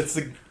spaceship.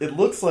 It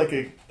looks like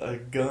a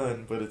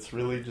gun, but it's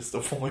really just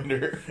a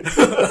pointer.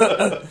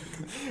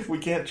 We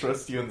can't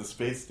trust you in the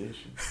space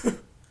station.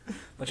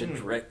 Bunch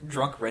of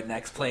drunk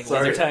rednecks playing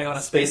laser tag on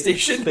a space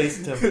station.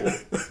 Space temple.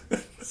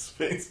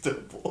 Space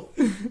temple.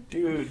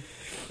 Dude,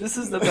 this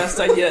is the best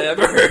idea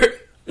ever.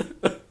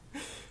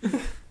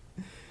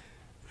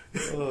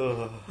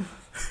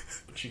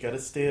 But you gotta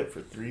stay up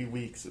for 3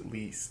 weeks at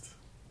least.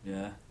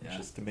 Yeah.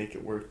 Just to make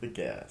it worth the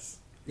gas.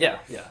 Yeah.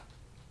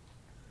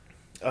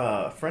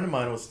 A friend of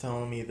mine was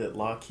telling me that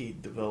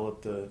Lockheed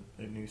developed a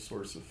new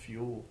source of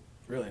fuel.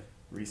 Really?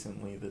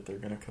 Recently that they're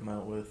going to come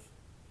out with.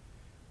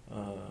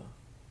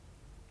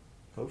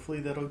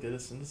 Hopefully that'll get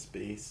us into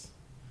space.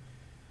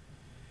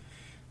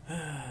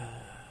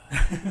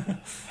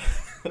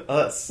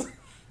 Us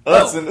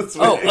into space.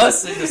 Oh,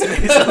 us into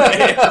space.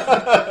 Okay.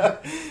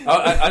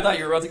 I thought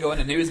you were about to go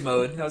into news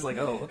mode. I was like,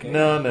 oh, okay.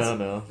 No.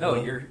 No,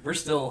 we're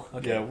still...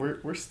 Okay. Yeah,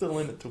 we're still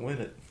in it to win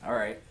it. All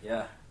right,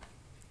 yeah.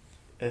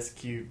 S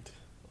cubed.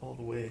 All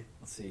the way.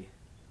 Let's see.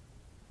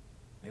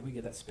 Maybe we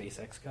get that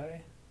SpaceX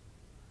guy?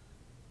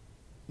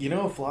 You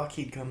know, if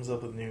Lockheed comes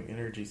up with a new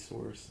energy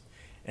source,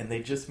 and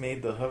they just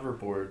made the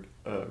hoverboard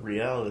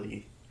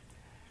reality,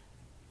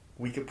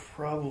 we could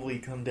probably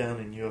come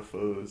down in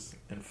UFOs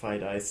and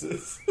fight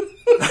ISIS.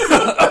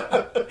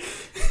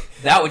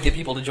 That would get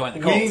people to join the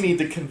cult. We need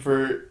to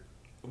convert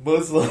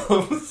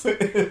Muslims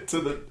into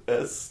the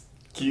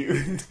SQ.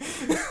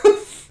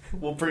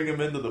 We'll bring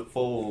them into the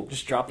fold.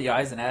 Just drop the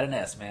I's and add an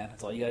S, man.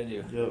 That's all you gotta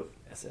do. Yep.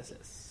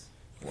 SSS.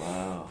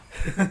 Wow.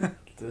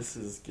 This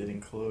is getting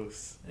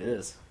close. It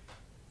is.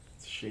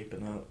 It's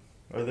shaping up.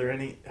 Are there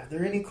any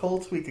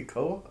cults we could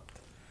co-opt?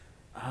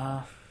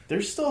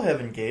 They're still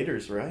having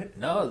gators, right?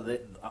 No,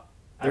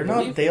 They're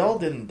not. They all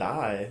didn't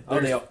die.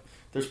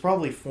 There's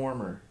probably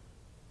former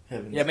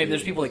heavens. Yeah, maybe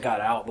there's people that got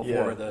out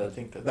before I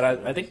think that's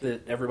I think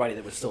that everybody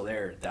that was still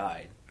there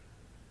died.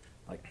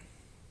 Like,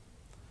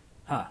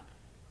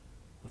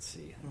 let's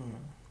see.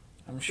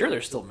 I'm sure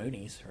there's still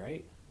Moonies,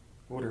 right?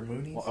 What are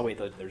Moonies? Well, oh wait,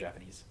 they're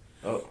Japanese.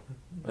 Oh,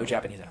 no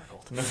Japanese in our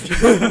cult. No,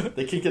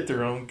 they can get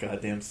their own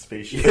goddamn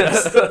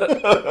spaceships. Get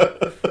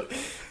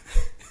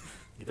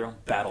their own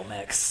battle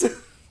mechs.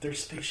 Their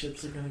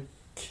spaceships are gonna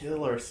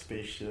kill our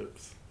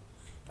spaceships.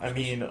 I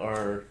mean,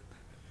 what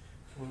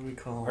do we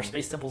call them? Our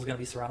space temple's gonna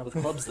be surrounded with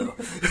clubs, though.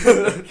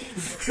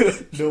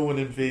 No one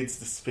invades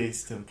the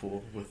space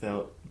temple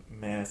without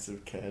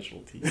massive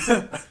casualties.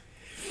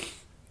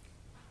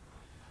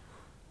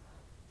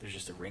 There's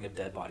just a ring of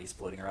dead bodies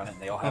floating around it,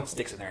 and they all have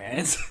sticks in their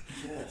hands.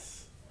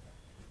 Yes.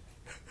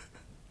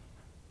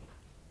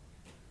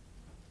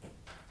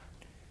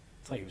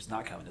 It's like who's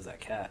not coming is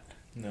that cat.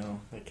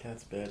 No, that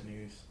cat's bad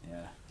news.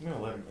 Yeah. I'm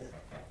gonna let him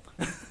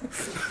in.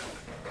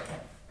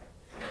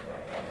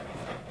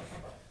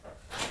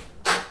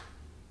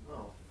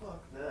 Oh,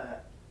 fuck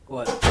that.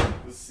 What?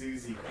 It was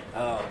Susie.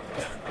 Oh.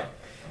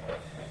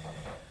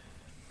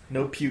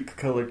 No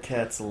puke-colored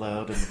cats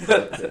allowed in the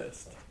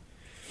podcast.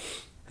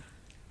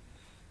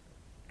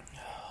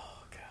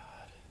 Oh,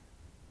 God.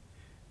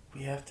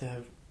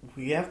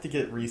 We have to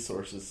get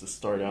resources to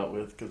start out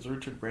with, because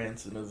Richard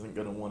Branson isn't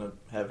going to want to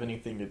have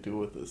anything to do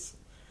with this.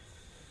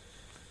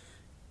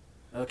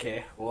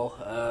 Okay,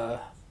 well,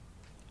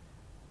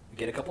 we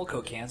get a couple of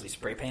Coke cans, we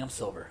spray paint them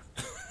silver.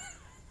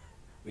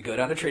 We go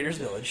down to Trader's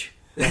Village.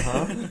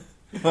 Uh-huh.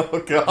 Oh,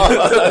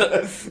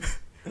 God.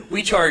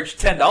 We charge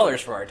 $10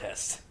 for our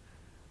test.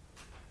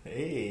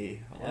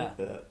 Hey, I like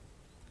that.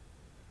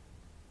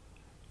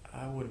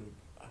 I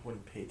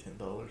wouldn't pay $10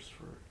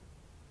 for...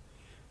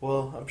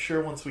 Well, I'm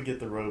sure once we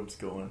get the robes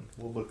going,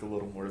 we'll look a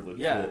little more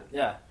legit.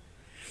 Yeah.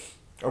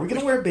 Are we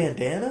going to wear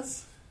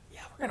bandanas?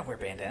 Yeah, we're going to wear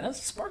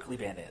bandanas. Sparkly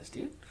bandanas,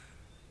 dude.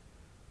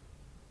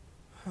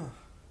 Huh.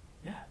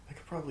 Yeah. I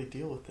could probably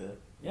deal with that.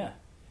 Yeah.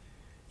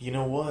 You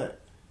know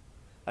what?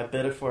 I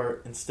bet if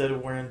instead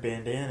of wearing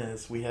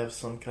bandanas, we have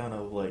some kind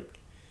of like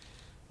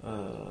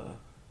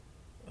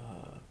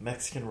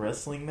Mexican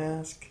wrestling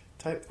mask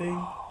type thing.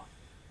 Oh.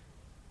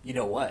 You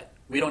know what?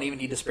 We don't even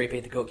need to spray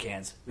paint the Coke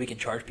cans. We can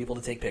charge people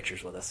to take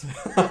pictures with us.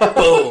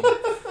 Boom.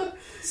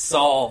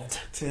 Solved.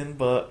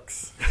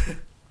 $10.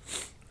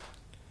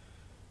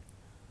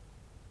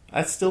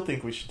 I still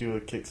think we should do a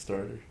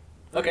Kickstarter.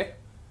 Okay.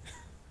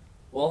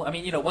 Well, I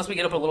mean, once we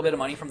get up a little bit of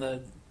money from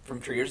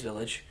Trader's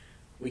Village,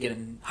 we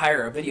can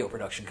hire a video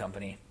production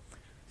company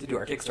to do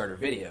our Kickstarter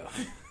video.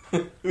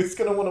 Who's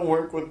gonna want to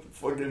work with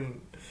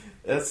fucking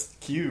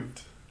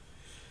S-cubed?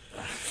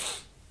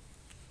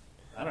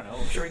 I don't know.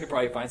 I'm sure we could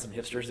probably find some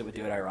hipsters that would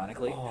do it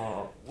ironically.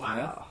 Oh,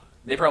 wow.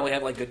 They probably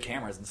have, like, good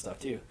cameras and stuff,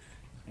 too.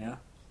 Yeah?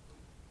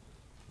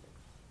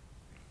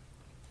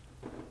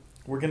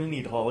 We're gonna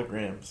need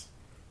holograms.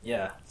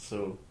 Yeah.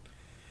 So,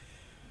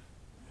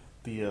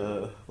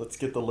 let's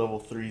get the level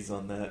 3s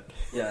on that.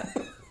 Yeah.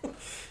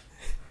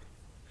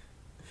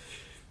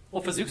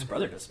 Well, Fazook's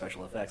brother does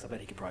special effects. I bet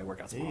he could probably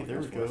work out some holograms. There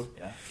we go.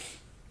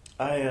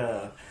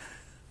 Yeah.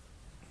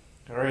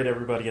 All right,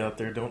 everybody out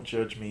there, don't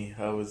judge me.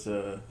 I was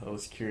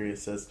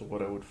curious as to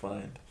what I would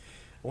find.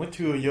 I went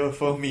to a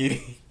UFO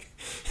meeting.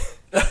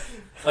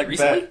 Like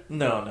recently?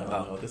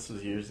 No. This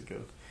was years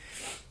ago.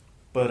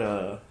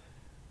 But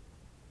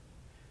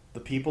the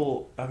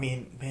people. I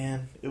mean,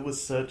 man, it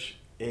was such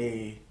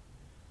a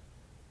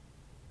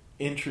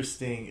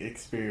interesting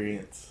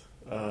experience.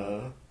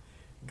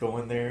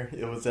 Going there.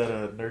 It was at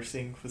a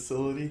nursing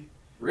facility.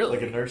 Really?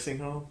 Like a nursing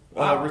home.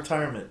 Wow.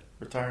 Retirement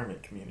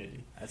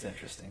community. That's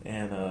interesting.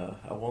 And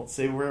I won't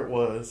say where it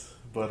was,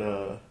 but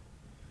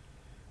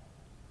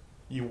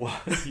you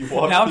walk.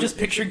 Now I'm just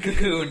picturing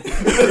Cocoon.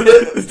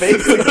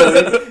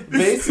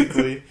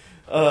 basically,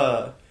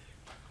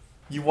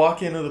 you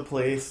walk into the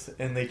place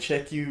and they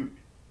check you.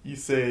 You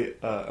say,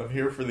 "I'm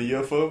here for the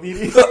UFO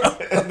meeting,"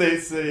 and they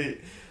say,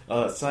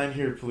 "Sign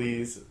here,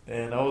 please."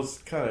 And I was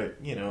kind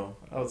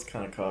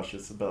of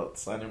cautious about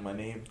signing my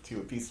name to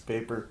a piece of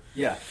paper.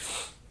 Yeah.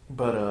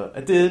 But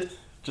I did,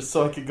 just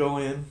so I could go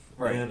in.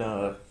 Right. And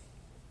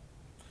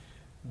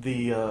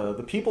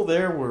the people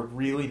there were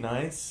really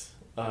nice,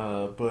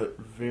 but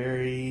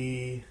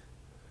very...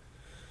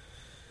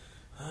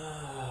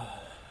 how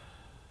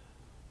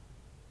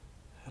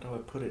do I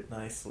put it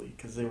nicely?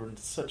 Because they were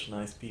such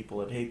nice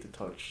people. I'd hate to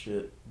talk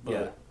shit, but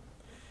yeah.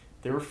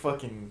 They were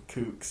fucking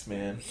kooks,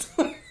 man.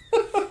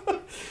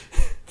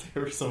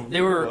 There were some.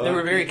 They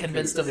were very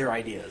convinced of their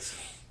ideas.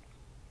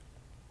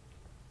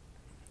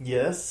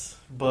 Yes,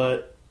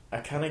 but I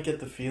kind of get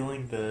the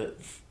feeling that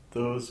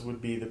those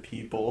would be the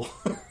people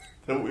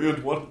that we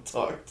would want to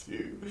talk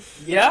to.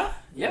 Yeah.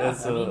 I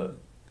mean,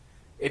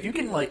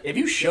 if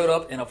you showed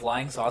up in a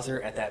flying saucer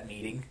at that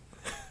meeting,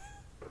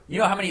 you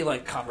know how many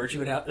converts you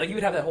would have? Like, you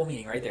would have that whole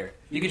meeting right there.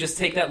 You could just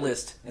take that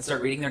list and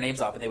start reading their names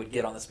off, and they would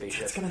get on the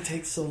spaceship. It's gonna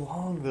take so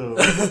long,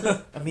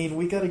 though. I mean,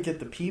 we got to get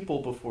the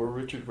people before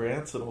Richard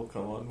Branson will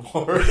come on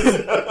board.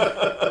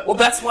 Well,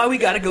 that's why we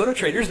got to go to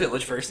Trader's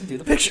Village first and do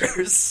the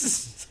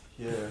pictures.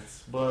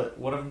 Yes, but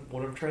what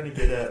I'm trying to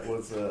get at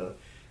was the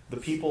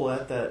people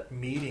at that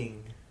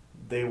meeting.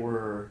 They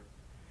were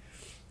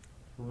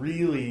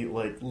really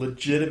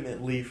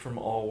legitimately from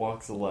all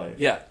walks of life.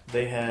 Yeah,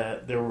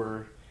 there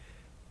were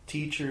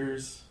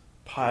teachers,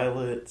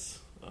 pilots,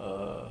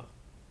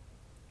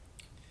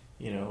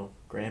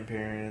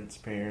 grandparents,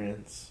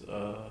 parents,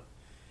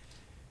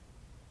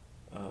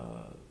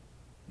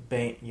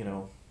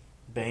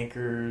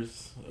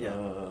 bankers,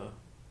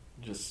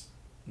 just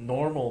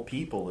normal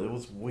people. It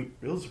was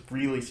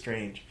really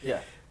strange.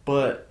 Yeah.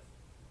 But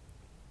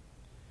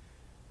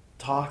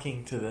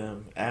talking to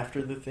them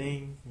after the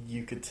thing,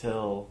 you could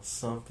tell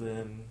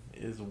something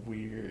is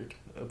weird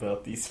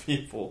about these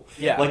people.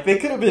 Yeah. Like, they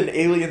could have been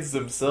aliens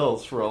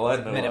themselves, for all I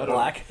know. Men in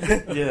Black.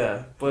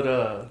 Yeah,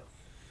 but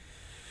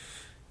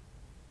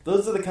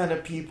those are the kind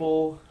of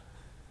people,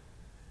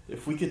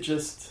 if we could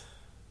just,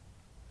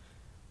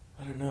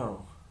 I don't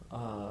know,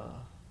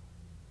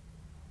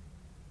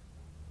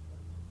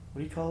 what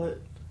do you call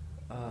it?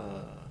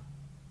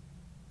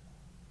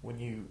 When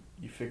you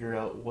figure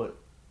out what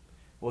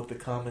the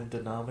common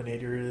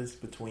denominator is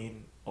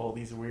between all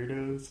these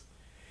weirdos?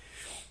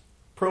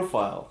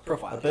 Profile.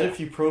 I bet if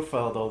you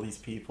profiled all these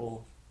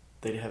people,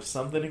 they'd have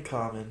something in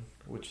common,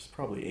 which is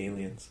probably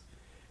aliens.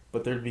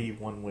 But there'd be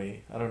one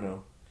way. I don't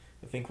know.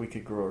 I think we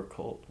could grow our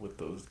cult with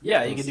those.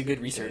 Yeah, you could do good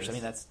research. I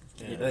mean, that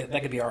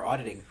could be our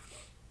auditing.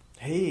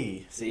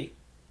 Hey, see,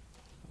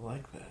 I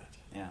like that.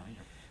 Yeah,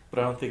 but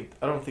I don't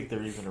think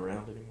they're even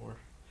around anymore.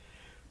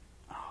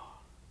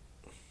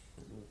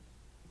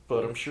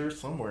 But I'm sure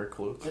somewhere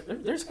close.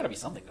 There's got to be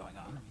something going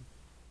on.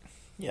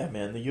 Yeah,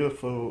 man, the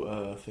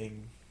UFO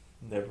thing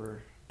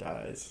never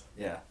dies.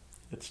 Yeah,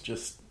 it's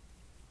just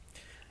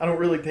I don't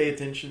really pay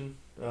attention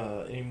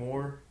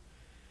anymore.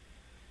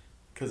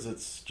 Because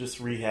it's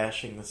just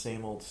rehashing the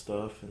same old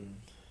stuff, and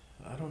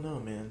I don't know,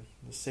 man.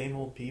 The same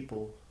old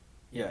people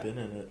have been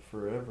in it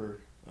forever.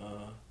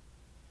 I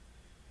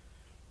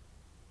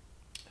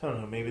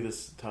don't know, maybe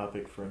this is a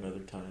topic for another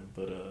time,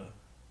 but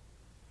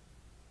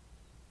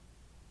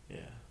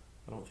yeah,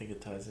 I don't think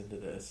it ties into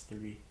the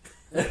S3.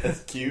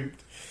 S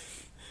cubed.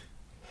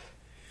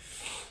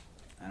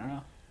 I don't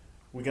know.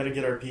 We gotta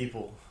get our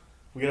people.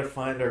 We gotta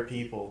find our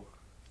people.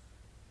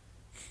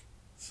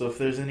 So if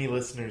there's any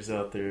listeners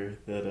out there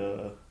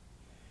that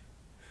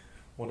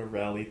want to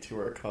rally to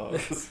our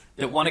cause,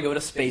 that want to go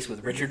to space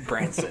with Richard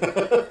Branson,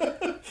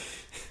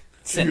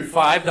 send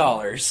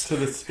 $5 to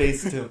the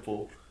space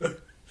temple.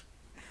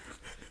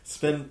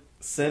 Send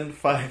 $5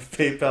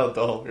 PayPal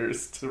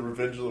dollars to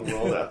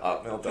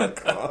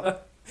revengeoftheworld@hotmail.com.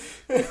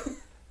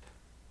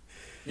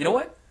 You know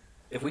what?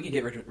 If we could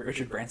get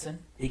Richard Branson,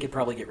 he could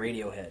probably get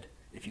Radiohead.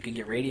 If you can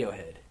get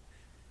Radiohead,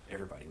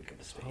 everybody would go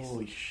to space.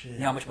 Holy shit! You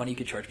know how much money you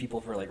could charge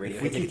people for Radiohead?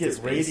 If we could get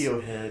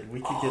Radiohead,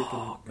 we could get them.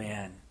 Oh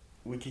man,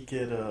 we could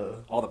get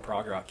all the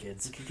prog rock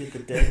kids. We could get the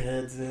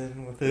Deadheads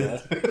in with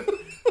it.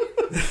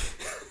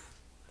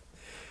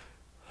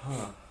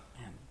 Huh?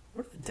 Man,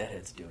 what are the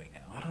Deadheads doing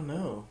now? I don't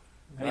know.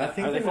 I mean,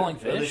 are they falling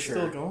fish? Are they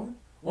still going?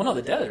 Well, no,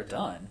 the Dead are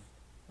done.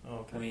 Oh,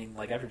 okay. I mean,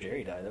 after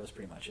Jerry died, that was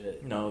pretty much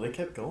it. No, they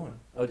kept going.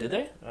 Oh, did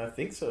they? I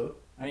think so.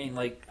 I mean,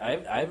 I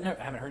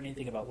haven't heard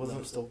anything about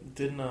them still.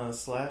 Didn't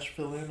Slash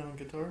fill in on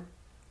guitar?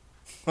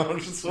 I'm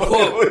just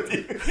fucking with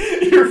you.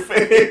 Your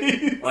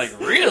face.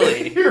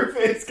 Really? Your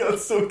face got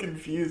so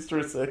confused for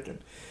a second.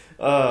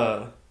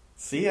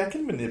 See, I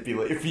can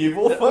manipulate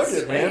people. Fuck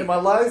it, man. My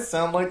lies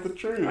sound like the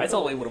truth. I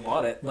totally would have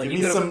bought it.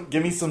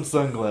 Give me some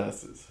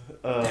sunglasses.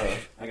 I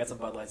got some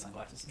Bud Light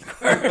sunglasses in the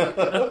car.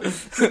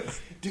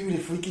 Dude,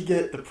 if we could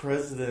get the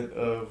president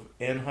of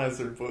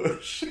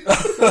Anheuser-Busch,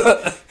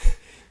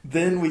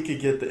 then we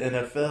could get the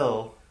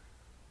NFL.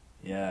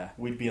 Yeah.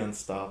 We'd be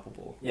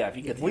unstoppable. Yeah, if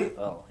you get the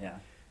NFL, yeah.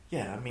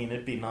 Yeah, I mean,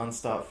 it'd be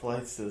nonstop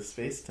flights to the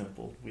Space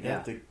Temple. We'd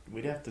have to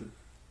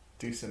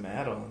do some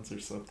add-ons or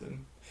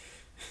something.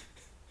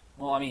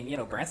 Well, I mean,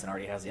 Branson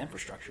already has the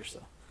infrastructure, so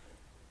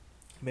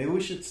maybe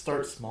we should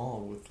start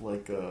small with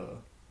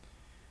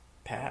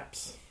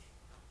Paps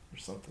or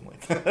something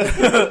like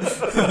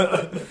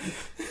that.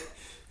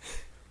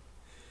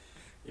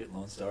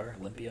 Lone Star,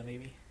 Olympia,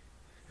 maybe.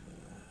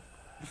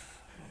 I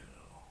don't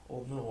know.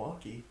 Old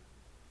Milwaukee.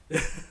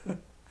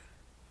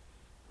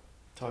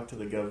 Talk to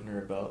the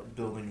governor about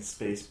building a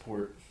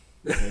spaceport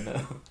in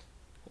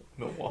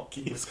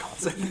Milwaukee,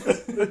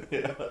 Wisconsin.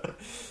 Yeah.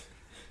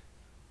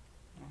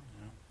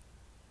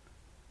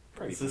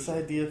 Is this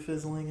idea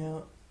fizzling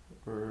out,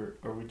 or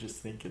are we just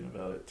thinking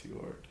about it too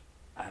hard?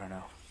 I don't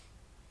know.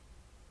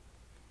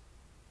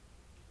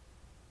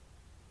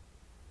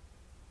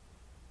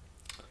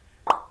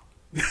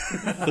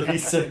 3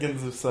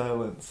 seconds of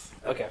silence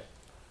Okay.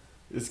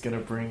 is gonna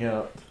bring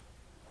out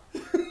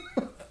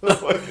the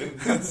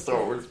fucking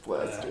Star Wars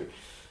blaster.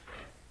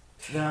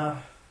 Nah,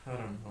 I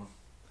don't know.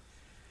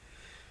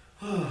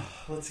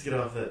 Let's get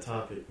off that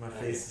topic. My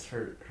face is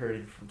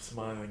hurting from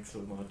smiling so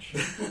much.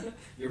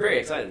 You're very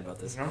excited about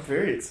this. I'm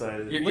very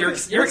excited. You're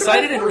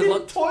excited and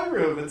reluctant. Toy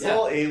room. It's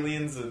all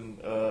aliens and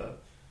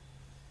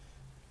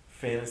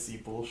fantasy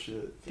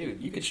bullshit.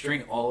 Dude, you could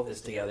string all of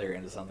this together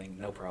into something,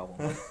 no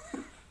problem.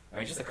 I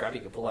mean, just the crap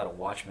you could pull out of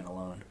Watchmen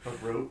alone. A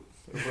rope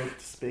to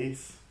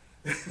space.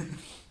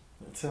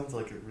 That sounds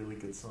like a really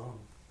good song.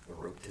 A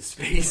rope to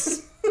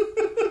space.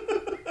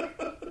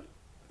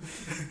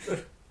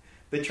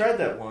 They tried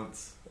that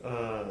once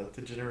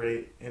to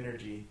generate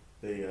energy.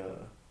 They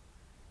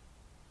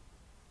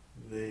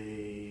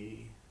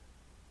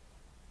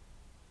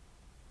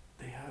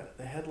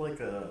had like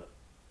a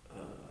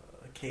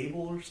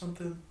cable or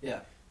something.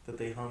 Yeah. That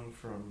they hung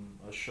from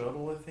a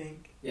shuttle, I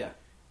think. Yeah.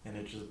 And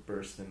it just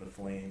burst into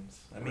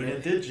flames. I mean, really?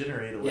 It did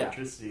generate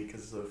electricity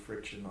because of the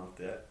friction off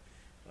that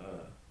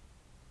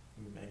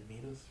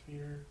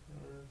magnetosphere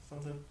or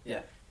something.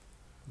 Yeah.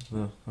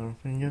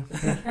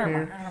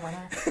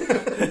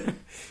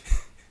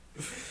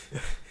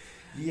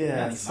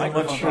 Yeah, so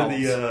much for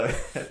the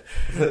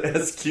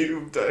S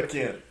cubed.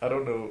 I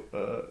don't know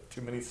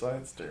too many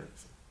science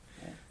terms.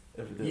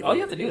 All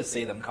you have to do is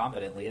say them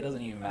confidently. It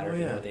doesn't even matter if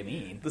you know what they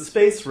mean. The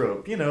space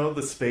rope. You know,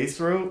 the space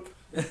rope.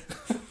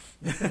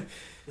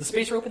 The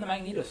space rope in the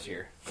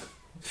magnetosphere.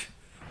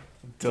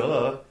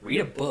 Duh.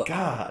 Read a book.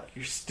 God,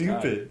 you're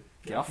stupid.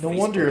 Get off no Facebook.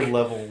 wonder you're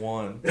level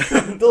 1.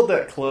 Build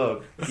that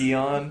club,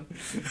 Dion.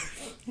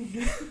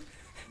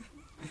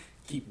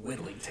 Keep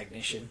whittling,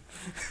 technician.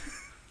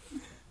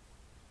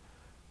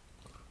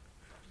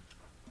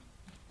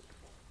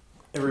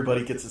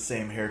 Everybody gets the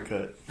same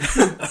haircut.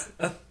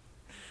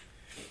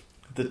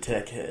 The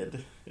tech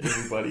head.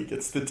 Everybody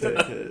gets the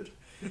tech head.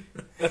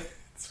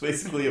 It's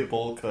basically a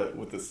bowl cut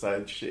with the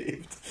side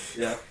shaved.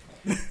 Yeah.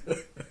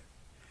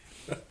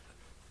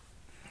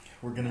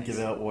 We're going to give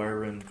out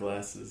wire-rimmed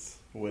glasses,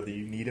 whether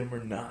you need them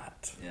or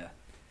not. Yeah.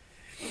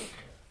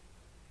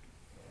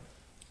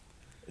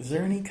 Is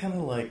there any kind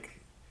of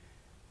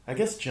I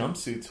guess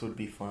jumpsuits would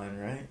be fine,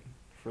 right?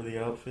 For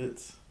the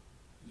outfits?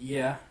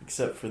 Yeah.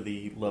 Except for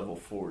the level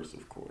 4s,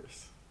 of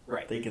course.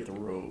 Right. They get the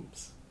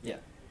robes. Yeah.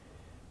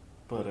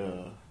 But,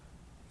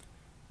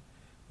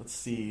 let's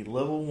see.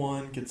 Level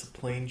 1 gets a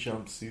plain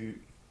jumpsuit.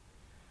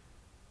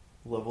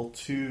 Level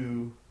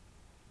 2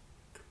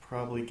 could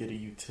probably get a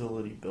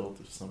utility belt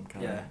of some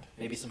kind. Yeah,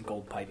 maybe some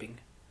gold piping.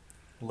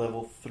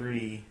 Level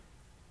 3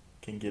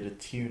 can get a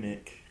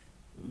tunic.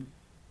 Ooh.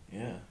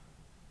 Yeah.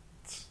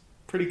 It's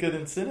a pretty good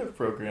incentive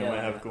program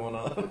I have going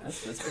on.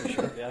 That's pretty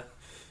sharp, yeah.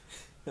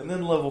 And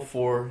then level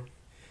 4,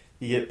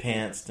 you get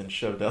pantsed and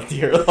shoved out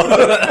the airlock.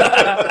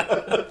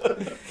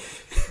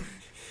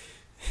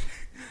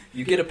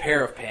 You get a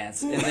pair of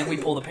pants, and then we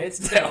pull the pants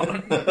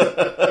down.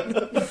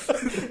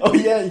 Oh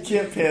yeah, you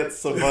can't pants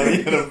somebody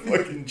in a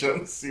fucking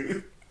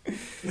jumpsuit.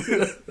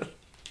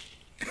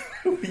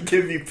 We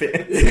give you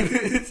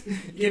pants.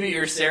 Give me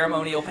your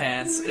ceremonial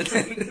pants.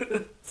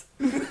 The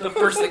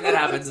first thing that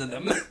happens in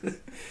them.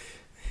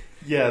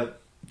 Yeah,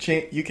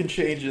 you can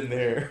change in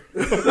there.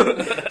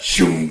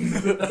 Shoom.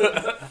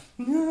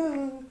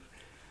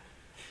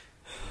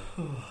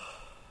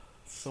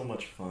 So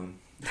much fun.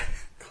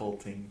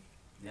 Culting.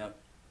 Yep.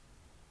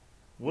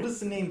 What is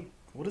the name?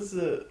 What does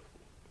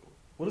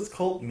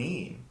cult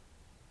mean?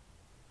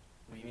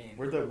 What do you mean?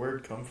 Where'd that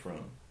word come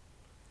from?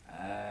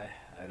 I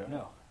don't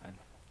know. I'm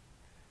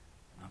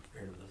not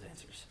prepared with those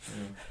answers.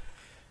 Yeah.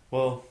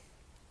 Well,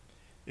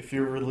 if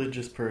you're a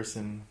religious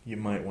person, you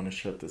might want to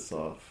shut this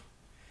off.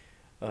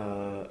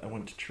 I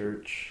went to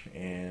church,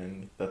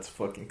 and that's a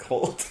fucking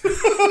cult.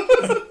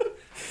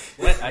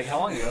 What? How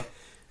long ago?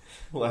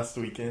 Last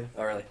weekend.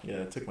 Oh, really?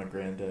 Yeah, I took my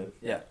granddad.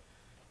 Yeah.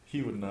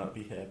 He would not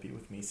be happy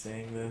with me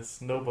saying this.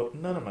 No, but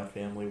none of my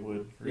family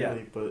would,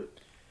 really. Yeah. But,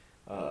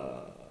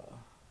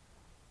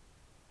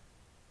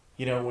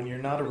 when you're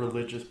not a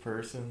religious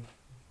person,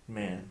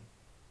 man,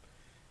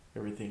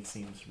 everything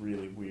seems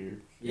really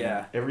weird.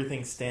 Yeah.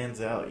 Everything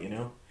stands out,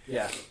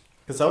 Yeah.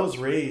 Because I was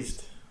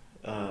raised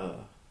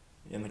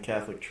in the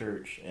Catholic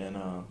Church, and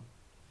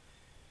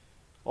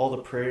all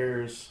the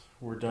prayers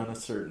were done a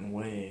certain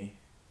way,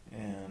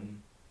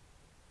 and,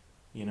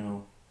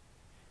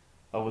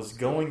 I was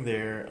going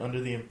there under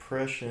the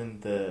impression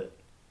that,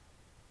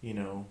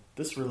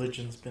 this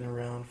religion's been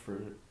around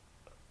for,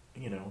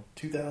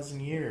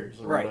 2,000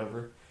 years or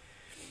whatever.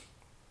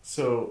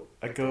 So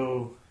I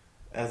go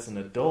as an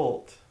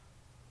adult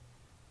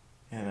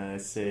and I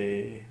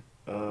say,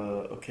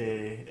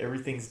 okay,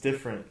 everything's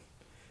different.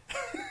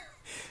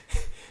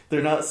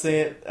 They're not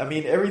saying,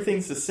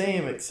 everything's the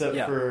same except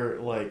for,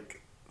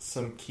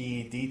 some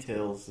key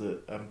details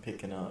that I'm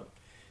picking up.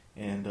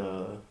 And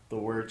the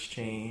words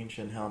change,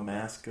 and how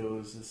Mass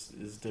goes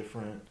is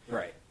different.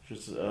 Right.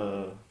 Just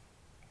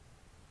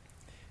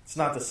it's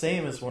not the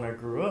same as when I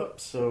grew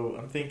up. So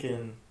I'm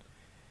thinking,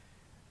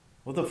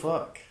 what the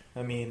fuck?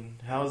 I mean,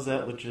 how is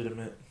that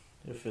legitimate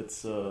if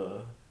it's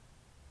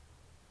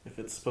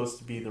supposed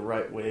to be the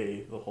right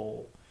way the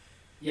whole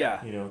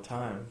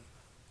time?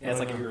 Yeah, it's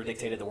like if you were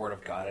dictated the word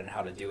of God and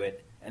how to do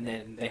it, and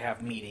then they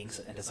have meetings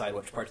and decide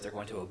which parts they're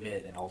going to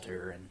omit and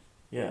alter, and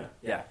yeah.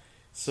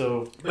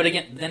 So, but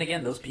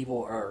again, those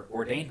people are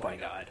ordained by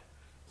God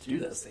to do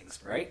those things,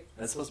 right?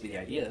 That's supposed to be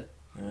the idea.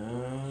 I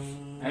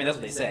mean, that's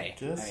what they say. I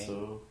guess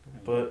so,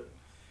 but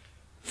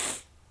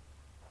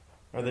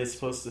are they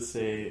supposed to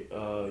say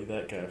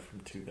that guy from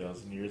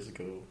 2,000 years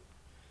ago?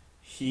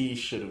 He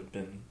should have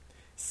been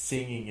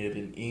singing it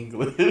in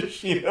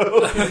English,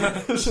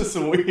 It's just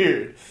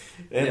weird.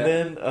 And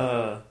then,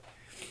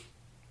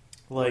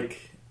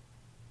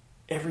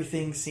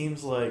 everything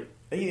seems like,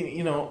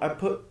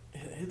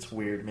 it's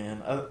weird,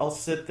 man. I'll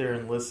sit there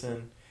and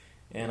listen,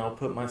 and I'll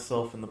put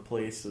myself in the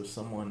place of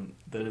someone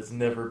that has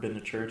never been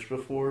to church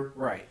before.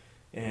 Right.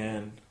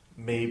 And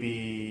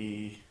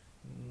maybe,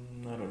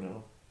 I don't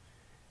know,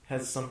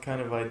 has some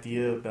kind of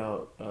idea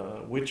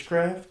about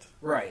witchcraft.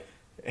 Right.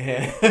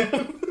 And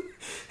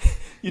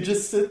you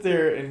just sit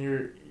there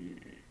and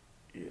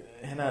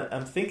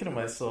I'm thinking to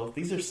myself,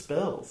 these are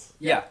spells.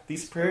 Yeah.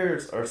 These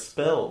prayers are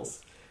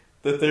spells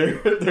that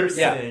they're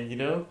saying,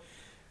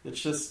 It's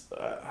just,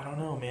 I don't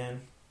know,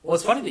 man. Well,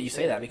 it's funny that you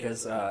say that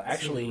because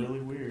actually, it's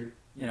really weird.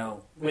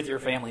 With your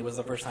family was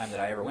the first time that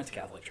I ever went to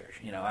Catholic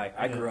church.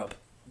 I grew up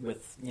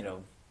with,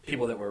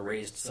 people that were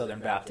raised Southern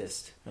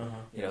Baptist,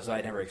 so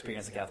I never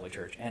experienced the Catholic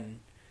church. And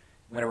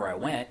whenever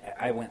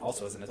I went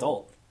also as an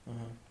adult.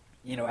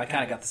 I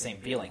kind of got the same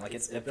feeling. Like,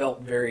 it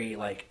felt very,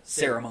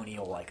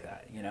 ceremonial like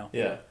that,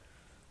 Yeah.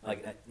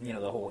 Like,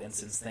 the whole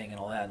incense thing and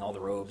all that, and all the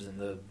robes and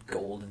the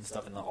gold and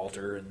stuff and the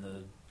altar and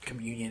the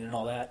communion and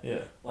all that.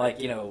 Yeah.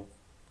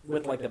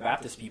 With, the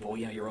Baptist people,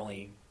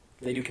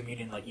 they do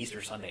communion,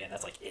 Easter Sunday, and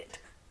that's, it,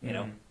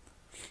 And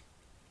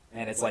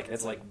it's,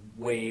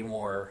 way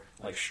more,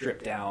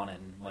 stripped down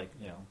and,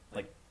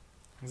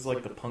 It's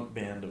like the punk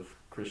band of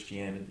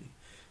Christianity.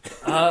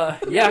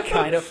 Yeah,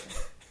 kind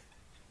of.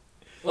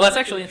 Well, that's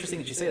actually interesting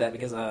that you say that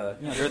because,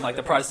 during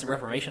the Protestant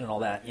Reformation and all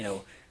that,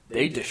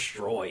 they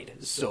destroyed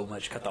so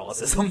much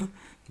Catholicism.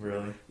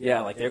 Really?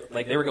 Yeah,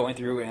 they were going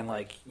through and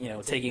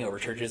taking over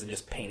churches and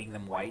just painting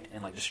them white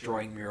and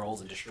destroying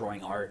murals and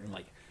destroying art and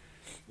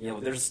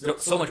there's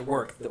so much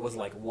work that was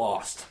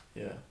lost.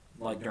 Yeah.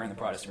 During the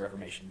Protestant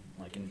Reformation,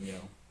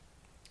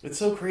 It's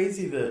so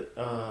crazy that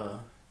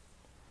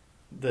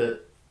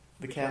that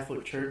the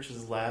Catholic Church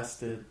has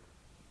lasted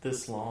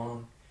this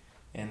long,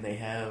 and they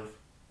have.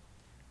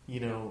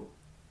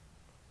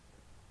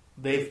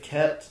 They've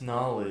kept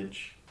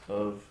knowledge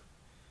of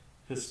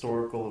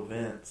historical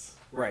events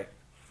right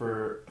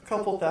for a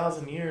couple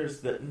thousand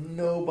years that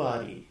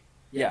nobody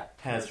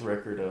has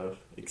record of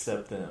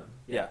except them.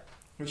 Yeah.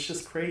 It's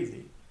just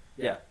crazy.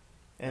 Yeah.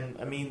 And,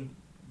 I mean,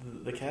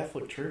 the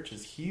Catholic Church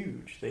is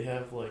huge. They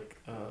have,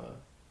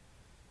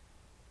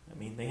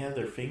 they have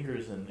their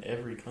fingers in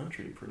every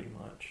country, pretty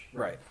much.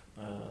 Right.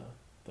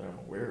 That I'm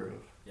aware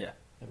of. Yeah.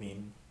 I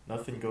mean,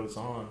 nothing goes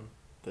on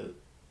that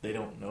they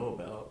don't know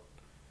about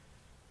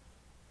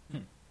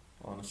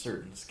on a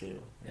certain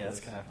scale. Yeah,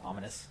 that's kind of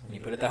ominous when you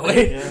put it that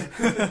way.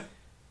 Yeah.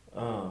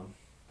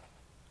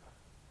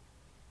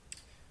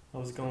 I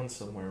was going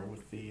somewhere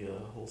with the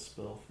whole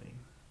spell thing.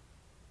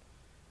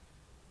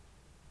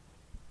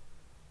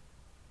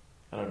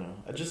 I don't know.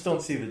 I just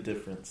don't see the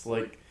difference.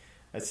 I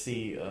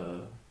see,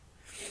 I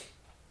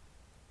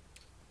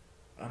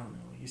don't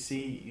know. You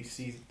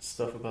see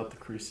stuff about the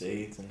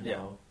Crusades and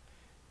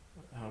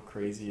how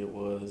crazy it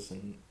was,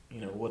 and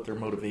what their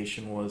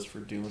motivation was for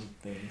doing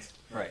things.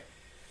 Right.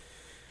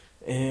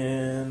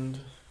 And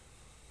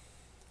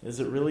is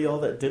it really all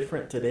that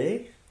different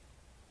today?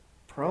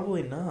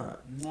 Probably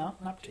not. No,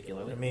 not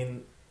particularly. I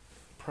mean,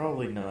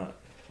 probably not.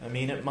 I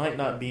mean, it might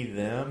not be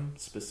them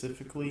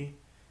specifically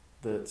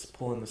that's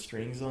pulling the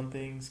strings on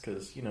things,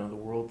 because, the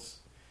world's,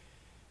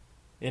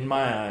 in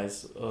my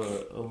eyes,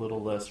 a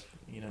little less,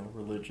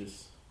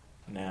 religious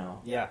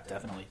now. Yeah,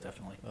 definitely.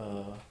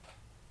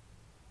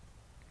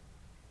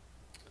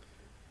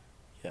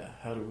 Yeah,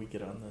 how do we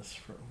get on this?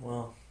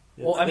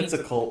 It's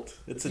a cult.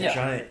 It's a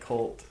giant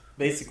cult,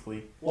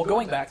 basically. Well,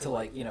 going back to,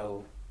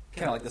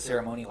 kind of the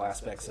ceremonial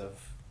aspects of,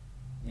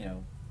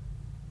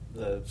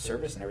 the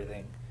service and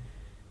everything,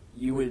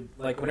 you would,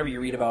 whenever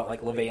you read about,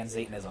 LaVeyan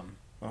Satanism,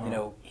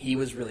 he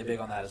was really big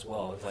on that as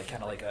well. It was,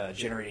 kind of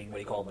generating what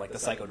he called, the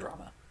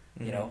psychodrama,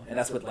 and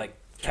that's what,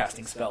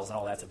 casting spells and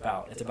all that's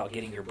about. It's about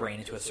getting your brain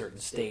into a certain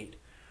state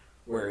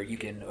where you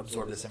can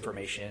absorb this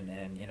information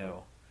and,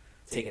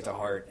 take it to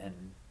heart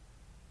and,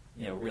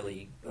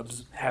 really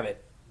have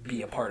it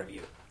be a part of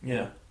you.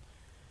 Yeah.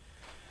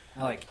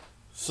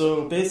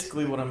 So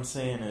basically what I'm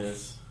saying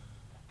is,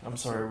 I'm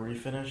sorry, were you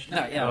finished?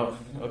 No, yeah. Oh,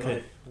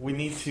 okay. We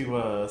need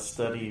to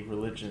study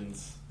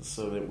religions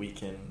so that we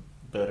can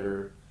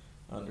better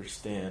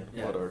understand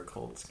what our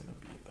cult's going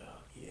to be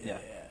about.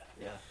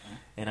 Yeah.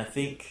 And I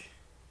think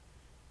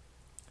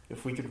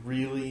if we could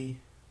really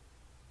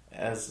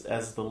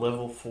as the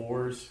level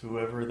 4s,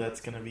 whoever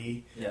that's gonna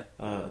be,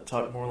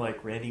 talk more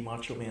like Randy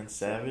Macho Man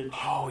Savage.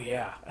 Oh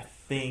yeah. I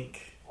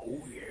think Oh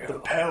yeah. the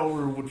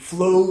power would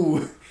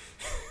flow.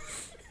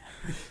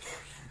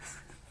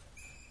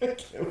 I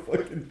can't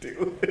fucking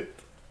do it.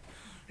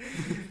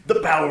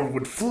 The power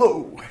would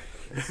flow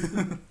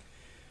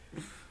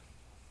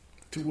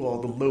to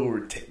all the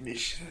lower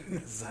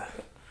technicians.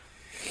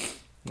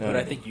 But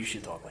I think you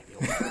should talk like the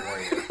Ultimate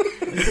Warrior.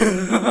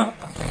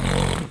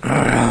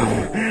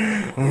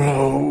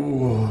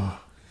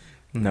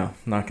 No,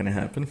 not gonna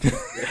happen.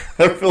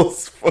 I feel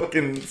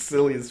fucking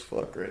silly as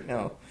fuck right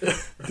now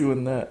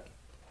doing that.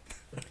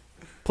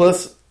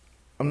 Plus,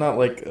 I'm not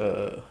like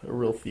a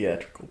real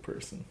theatrical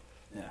person.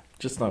 Yeah.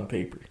 Just on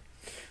paper.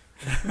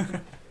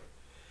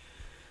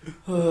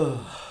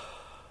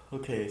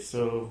 Okay,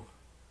 so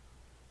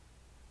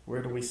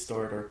where do we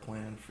start our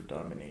plan for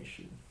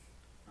domination?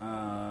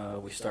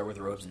 We start with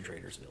robes in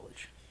Trader's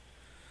Village.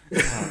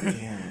 Oh,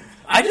 damn.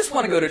 I just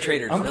want to go to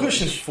Trader's Village. I'm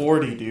pushing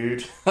 40,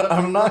 dude.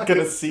 I'm not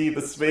gonna see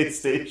the space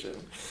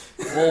station.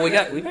 Well, we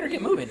better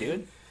get moving,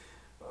 dude.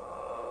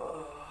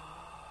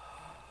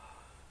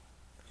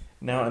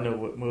 Now I know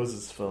what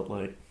Moses felt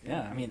like.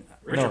 Yeah, I mean,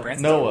 Richard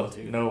Branson's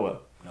Noah.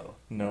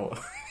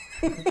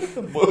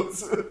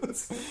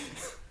 Moses.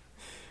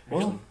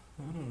 Well,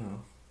 I don't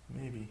know.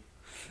 Maybe.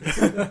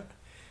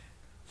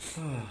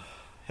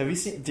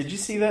 Did you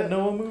see that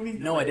Noah movie?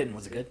 No, I didn't.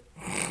 Was it good?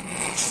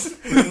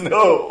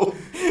 No.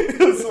 It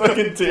was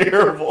fucking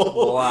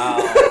terrible. Wow.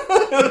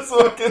 It was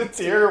fucking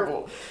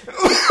terrible.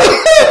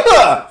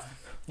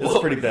 It was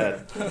pretty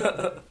bad.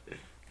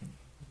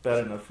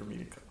 Bad enough for me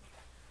to cough.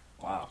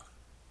 Wow.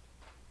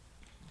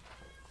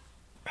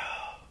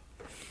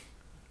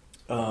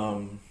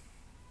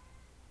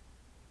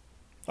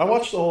 I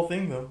watched the whole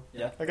thing though.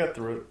 Yeah. I got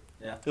through it.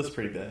 Yeah. It was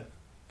pretty bad.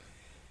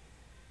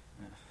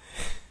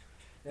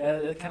 Yeah,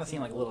 it kind of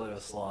seemed like a little bit of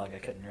a slog. I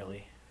couldn't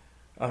really.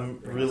 I'm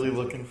really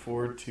looking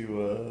forward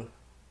to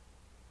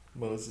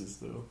Moses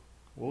though.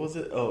 What was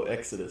it? Oh,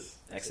 Exodus.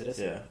 Exodus?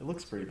 Yeah, it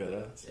looks pretty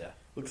badass. Yeah.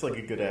 Looks like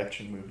a good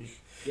action movie.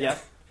 Yeah.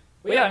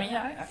 Well, yeah, I mean,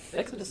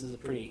 Exodus is a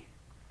pretty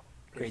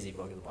crazy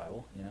book of the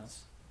Bible, you know?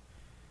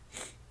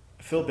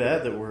 I feel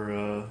bad that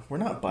we're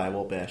not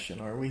Bible bashing,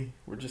 are we?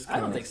 We're just I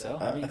don't think so.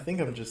 I think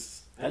I'm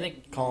just I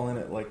think calling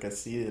it like I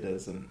see it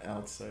as an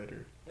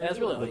outsider. Yeah, that's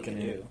really what you looking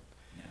can at do.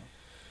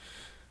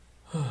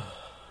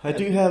 I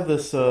do have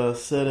this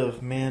set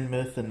of man,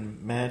 myth, and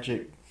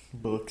magic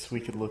books we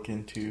could look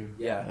into.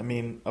 Yeah. I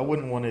mean, I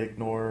wouldn't want to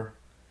ignore,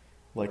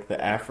 like,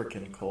 the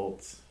African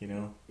cults, you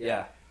know?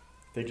 Yeah.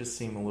 They just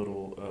seem a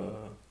little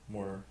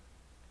more,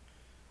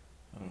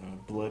 I don't know,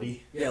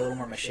 bloody. Yeah, a little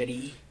more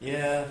machete-y.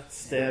 Yeah,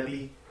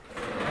 stabby,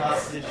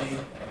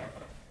 hostagey.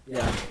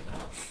 Yeah.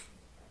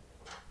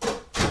 I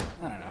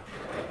don't know.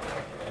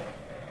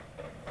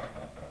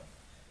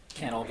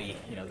 Can't all be,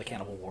 the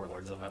cannibal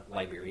warlords of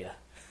Liberia.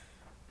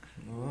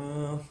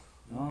 Well,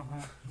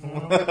 Uh-huh.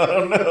 I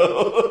don't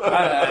know.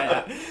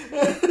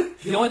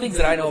 The only things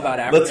that I know about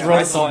Africa Let's run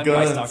I saw some in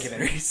Vice guns.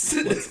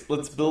 documentaries.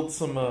 let's build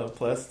some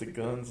plastic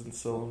guns and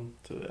sell them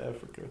to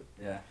Africa.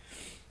 Yeah.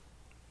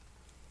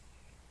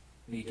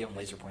 You give them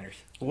laser pointers.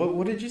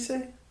 What did you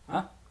say?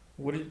 Huh?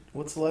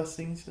 What's the last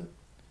thing you said?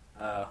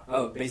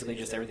 Basically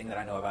just everything that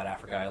I know about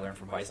Africa I learned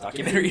from Vice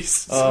documentaries.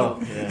 So.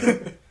 Oh,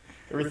 yeah.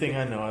 Everything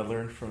I know I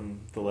learned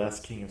from The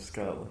Last King of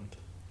Scotland.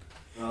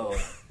 Oh.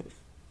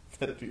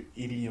 That dude,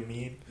 Idi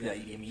Amin? Yeah,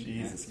 Idi Amin.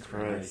 Jesus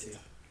Christ.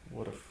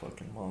 What a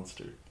fucking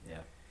monster.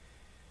 Yeah.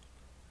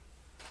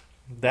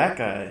 That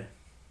guy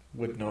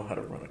would know how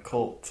to run a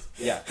cult.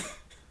 Yeah.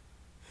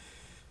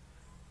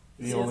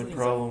 The only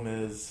problem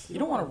is... You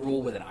don't want to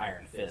rule with an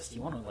iron fist.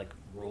 You want to,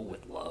 rule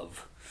with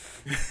love.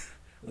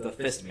 With a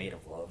fist made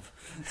of love.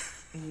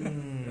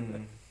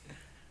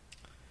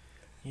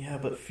 Yeah,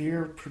 but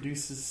fear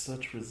produces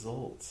such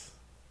results.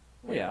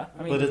 Well, yeah,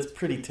 I mean... But it's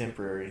pretty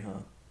temporary, huh?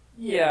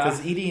 Yeah.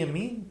 Because Idi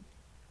Amin,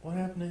 what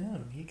happened to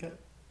him? He got...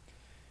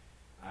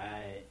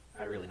 I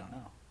really don't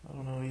know. I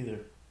don't know either.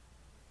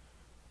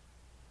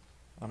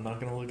 I'm not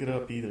going to look it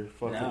up either.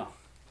 Fuck it.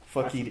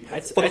 Fuck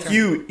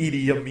you,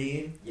 Idi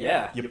Amin.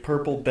 Yeah. You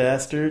purple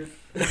bastard.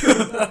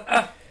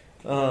 I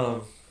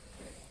don't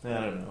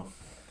know.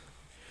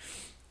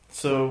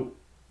 So,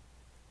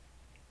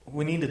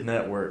 we need a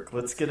network.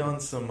 Let's get on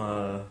some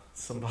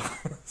Let's start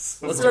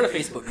a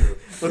Facebook group.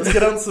 Let's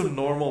get on some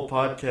normal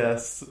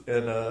podcasts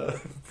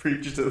and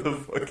preach to the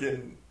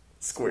fucking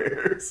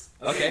squares.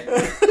 Okay.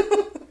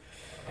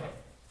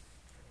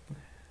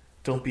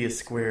 Don't be a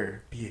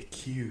square, be a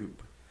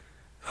cube.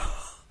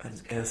 An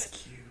S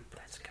cube.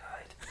 That's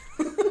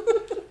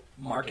good.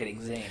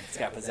 Marketing zing. It's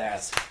got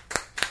pizzazz.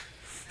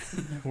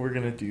 We're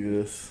gonna do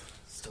this.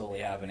 It's totally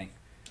happening.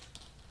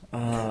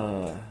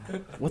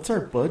 What's our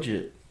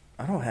budget?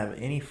 I don't have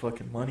any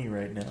fucking money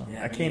right now.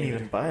 Yeah, I can't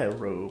even buy a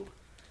robe.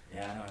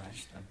 Yeah, I know.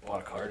 I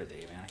bought a car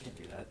today, man. I can't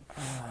do that.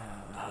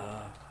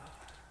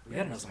 We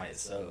gotta know somebody that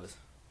sews.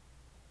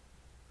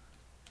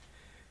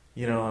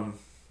 You know, I'm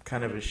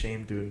kind of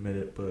ashamed to admit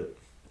it, but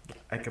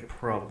I could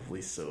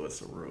probably sew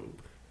us a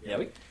robe. Yeah,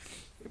 we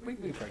probably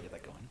get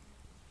that going.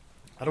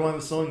 I don't have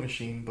a sewing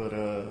machine, but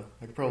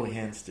I could probably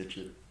hand stitch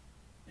it.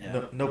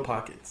 Yeah. No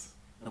pockets.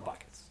 No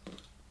pockets.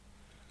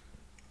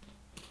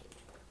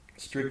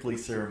 Strictly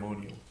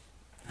ceremonial.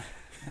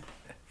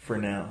 For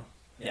now.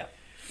 Yeah.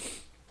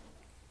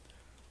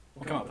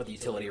 We'll come up with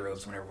utility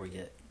robes whenever we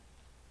get,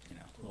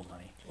 a little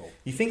money.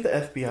 You think the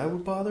FBI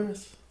would bother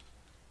us?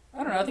 I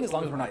don't know. I think as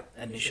long as we're not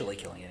initially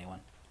killing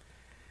anyone.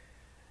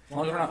 As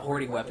long as we're not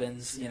hoarding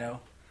weapons,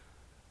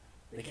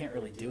 they can't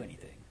really do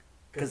anything.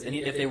 Because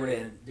if they were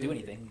to do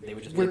anything, they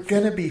would just... We're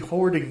going to be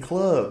hoarding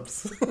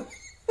clubs.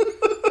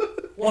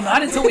 Well,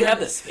 not until we have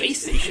the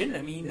space station.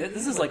 I mean,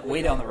 this is like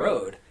way down the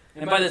road.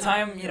 And by the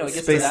time, it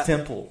gets to that...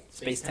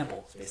 Space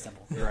Temple.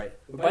 You're right.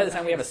 But by the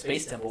time we have a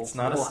space temple... It's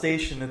not a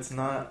station. It's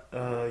not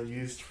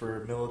used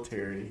for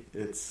military.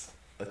 It's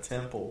a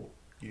temple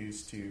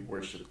used to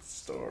worship the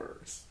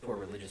stars. For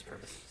religious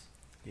purposes.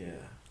 Yeah.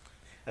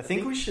 I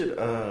think we should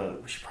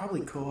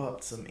probably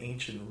co-opt some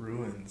ancient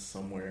ruins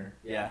somewhere.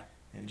 Yeah.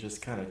 And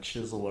just kind of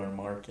chisel our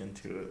mark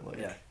into it.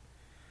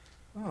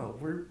 Oh,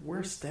 we're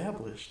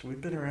established.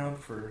 We've been around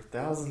for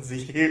thousands of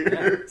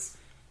years.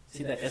 Yeah.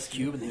 See that S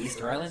cube in the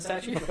Easter Island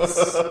statue?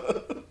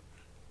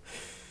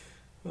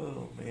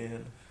 Oh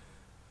man,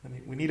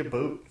 we need a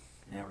boat.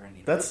 Yeah, we're gonna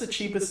need. That's the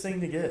cheapest thing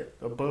to get,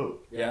 a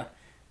boat. Yeah.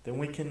 Then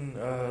we can.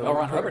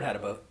 Ron Hubbard had a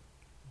boat.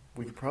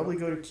 We could probably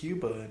go to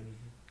Cuba and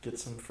get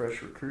some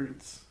fresh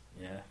recruits.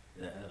 Yeah,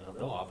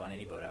 they'll hop on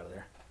any boat out of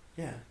there.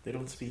 Yeah, they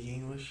don't speak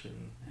English,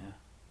 and yeah.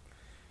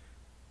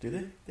 Do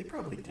they? They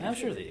probably do. I'm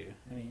sure they do.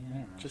 I mean, I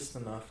don't know. Just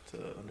enough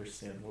to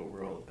understand what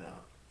we're all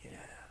about. Yeah.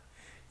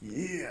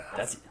 Yeah.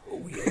 That's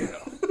yeah.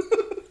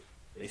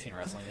 They've seen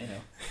wrestling, they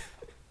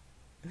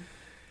know.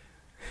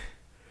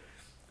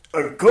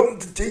 I've come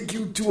to take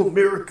you to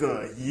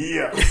America.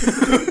 Yeah.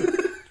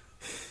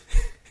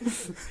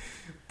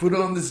 Put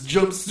on this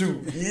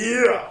jumpsuit.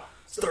 Yeah.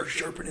 Start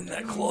sharpening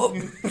that club.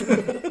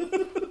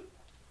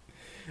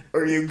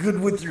 Are you good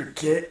with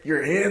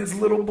your hands,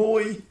 little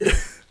boy?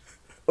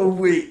 Oh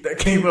wait, that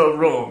came out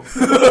wrong.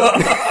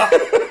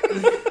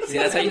 See,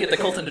 that's how you get the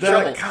cult into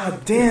trouble.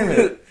 God damn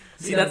it.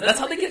 See, that's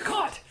how they get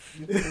caught.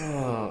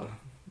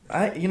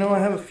 I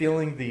have a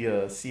feeling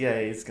the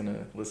CIA is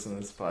gonna listen to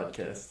this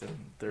podcast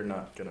and they're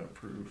not gonna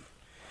approve.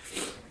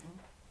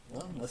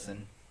 Well,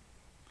 listen.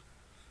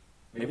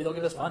 Maybe they'll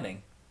give us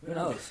funding. Who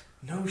knows?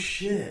 No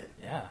shit.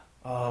 Yeah.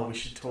 Oh, we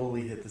should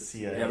totally hit the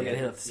CIA. Yeah, we gotta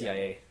hit up the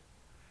CIA.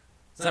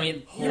 So, I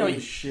mean, holy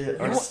shit.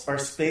 Our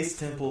space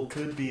temple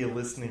could be a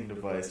listening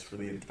device for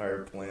the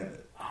entire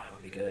planet. Oh, that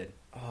would be good.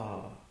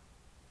 Oh.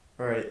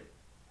 Alright.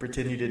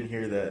 Pretend you didn't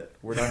hear that.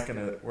 We're not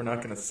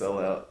gonna sell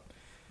out.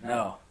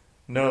 No.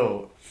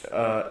 No.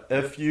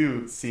 F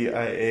you,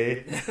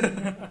 CIA.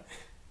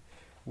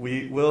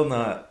 We will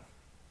not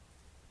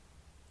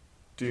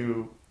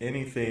do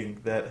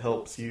anything that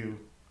helps you.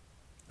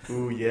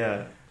 Ooh,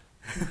 yeah.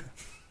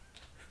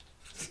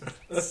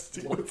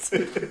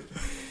 Stupid.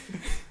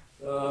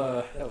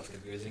 That was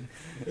confusing.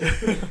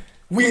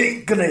 We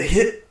ain't gonna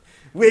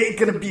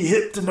be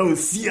hip to no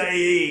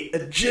CIA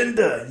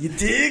agenda, you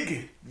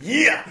dig?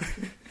 Yeah!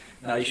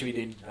 No, you should be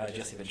doing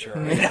Jesse Ventura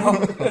right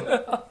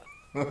now.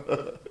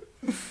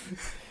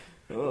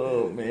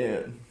 Oh,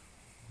 man.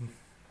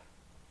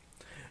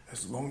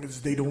 As long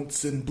as they don't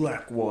send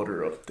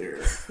Blackwater up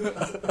there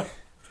to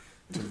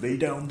lay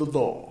down the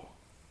law.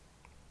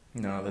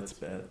 No, that's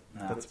bad.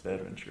 No. That's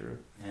bad, Ventura.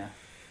 Yeah.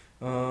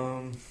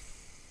 Well,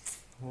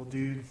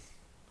 dude,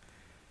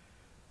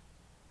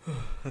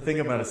 I think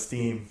I'm out of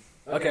steam.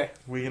 Okay.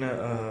 We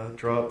gonna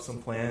draw up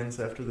some plans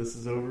after this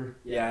is over?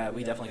 Yeah,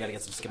 we definitely gotta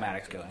get some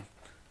schematics going.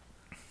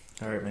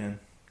 Alright, man.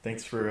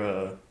 Thanks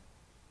for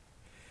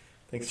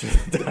the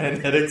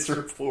Dianetics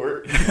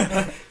report.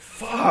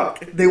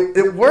 Fuck!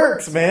 It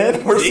works,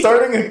 man! We're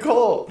starting a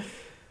cult!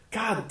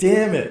 God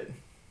damn it!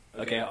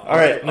 Okay, I'll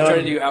try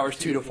to do hours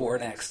 2 to 4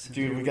 next.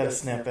 Dude, we gotta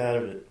snap out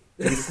of it.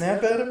 Did we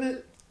snap out of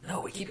it?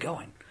 No, we keep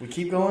going. We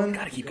keep going? We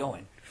gotta keep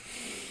going.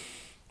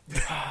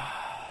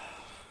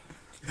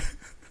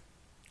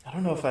 I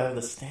don't know if I have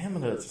the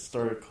stamina to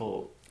start a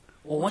cult.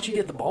 Well, once you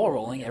get the ball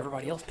rolling,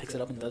 everybody else picks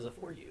it up and does it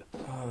for you.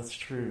 Oh, that's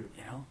true.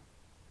 You know?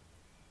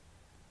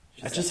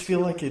 I just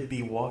feel like it'd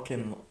be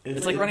walking...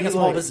 It's like running a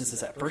small business.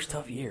 It's that first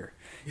tough year.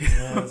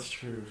 Yeah, that's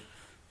true.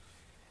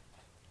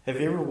 Have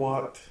you ever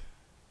walked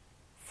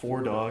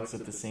 4 dogs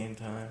at the same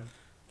time?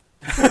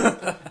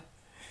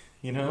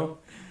 You know?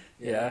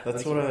 Yeah.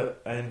 That's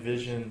what I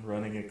envision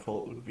running a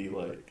cult would be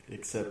like,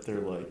 except they're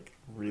like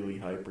really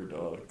hyper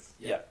dogs.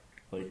 Yeah.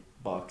 Like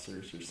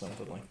boxers or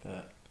something like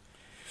that.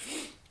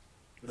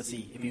 Let's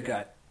see, if you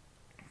got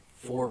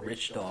 4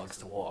 rich dogs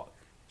to walk,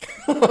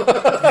 you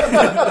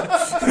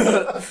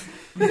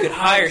could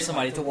hire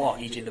somebody to walk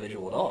each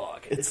individual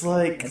dog. It's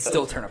like... And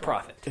still turn a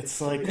profit.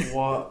 It's like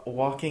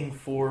walking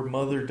 4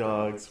 mother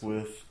dogs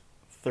with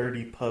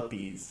 30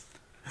 puppies.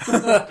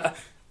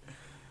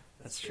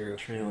 That's true.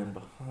 Trailing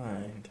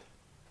behind.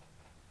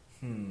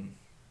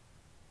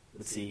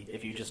 Let's see,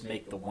 if you just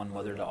make the one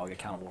mother dog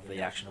accountable for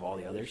the action of all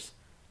the others.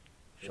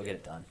 She'll get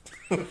it done.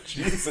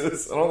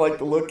 Jesus, I don't like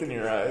the look in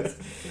your eyes.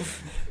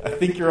 I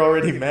think you're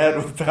already mad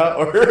with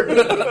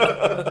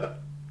power.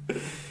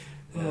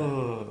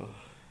 Oh,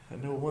 I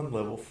know one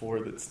level 4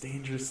 that's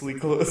dangerously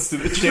close to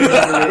the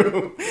changing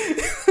room.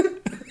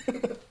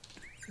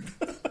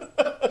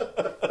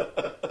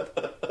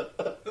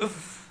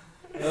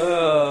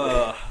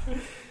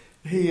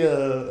 Hey,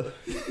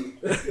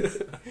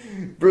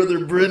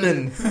 Brother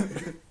Brennan.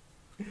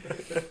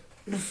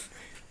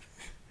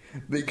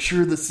 Make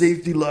sure the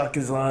safety lock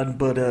is on,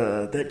 but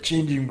that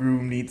changing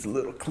room needs a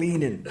little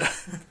cleaning. I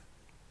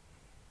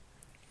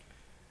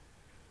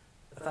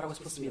thought I was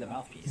supposed to be the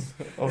mouthpiece.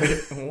 Okay,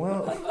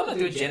 well, I'm not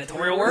doing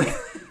janitorial work.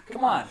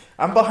 Come on.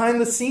 I'm behind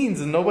the scenes,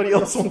 and nobody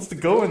else wants to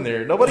go in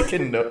there. Nobody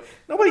can know.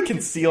 Nobody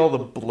can see all the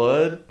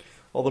blood,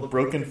 all the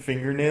broken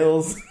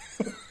fingernails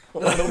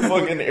on the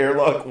fucking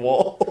airlock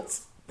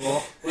walls.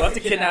 Well, we'll have to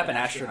kidnap an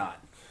astronaut.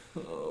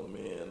 Oh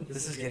man,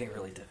 This is getting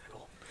really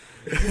difficult.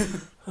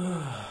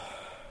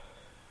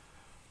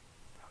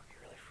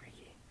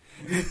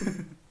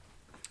 Freaky.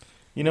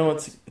 you know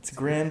it's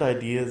grand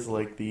ideas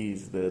like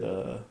these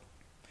that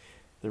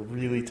they're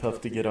really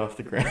tough to get off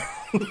the ground.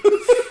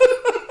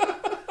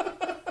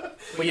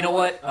 Well, you know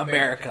what?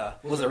 America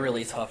was a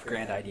really tough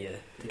grand idea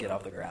to get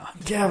off the ground.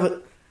 Yeah,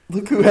 but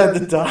look who had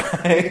to die.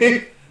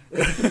 Hey,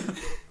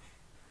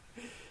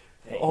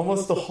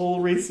 Almost a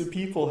whole race of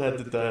people had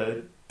to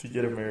die to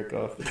get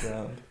America off the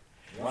ground.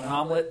 one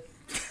omelet.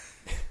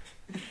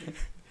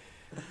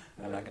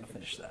 I'm not going to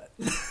finish that.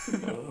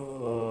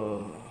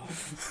 Oh.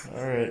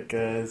 Alright,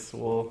 guys.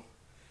 Well,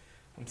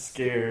 I'm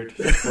scared.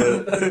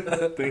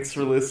 But thanks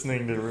for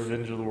listening to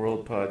Revenge of the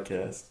World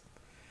podcast.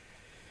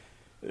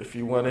 If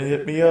you want to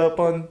hit me up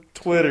on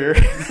Twitter,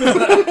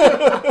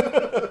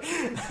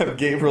 I'm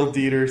Gabriel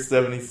Dieter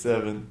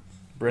 77.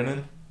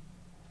 Brennan?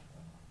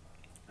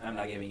 I'm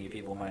not giving you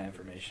people my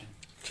information.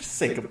 Just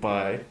say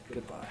goodbye.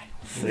 Goodbye.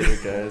 Later,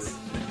 guys.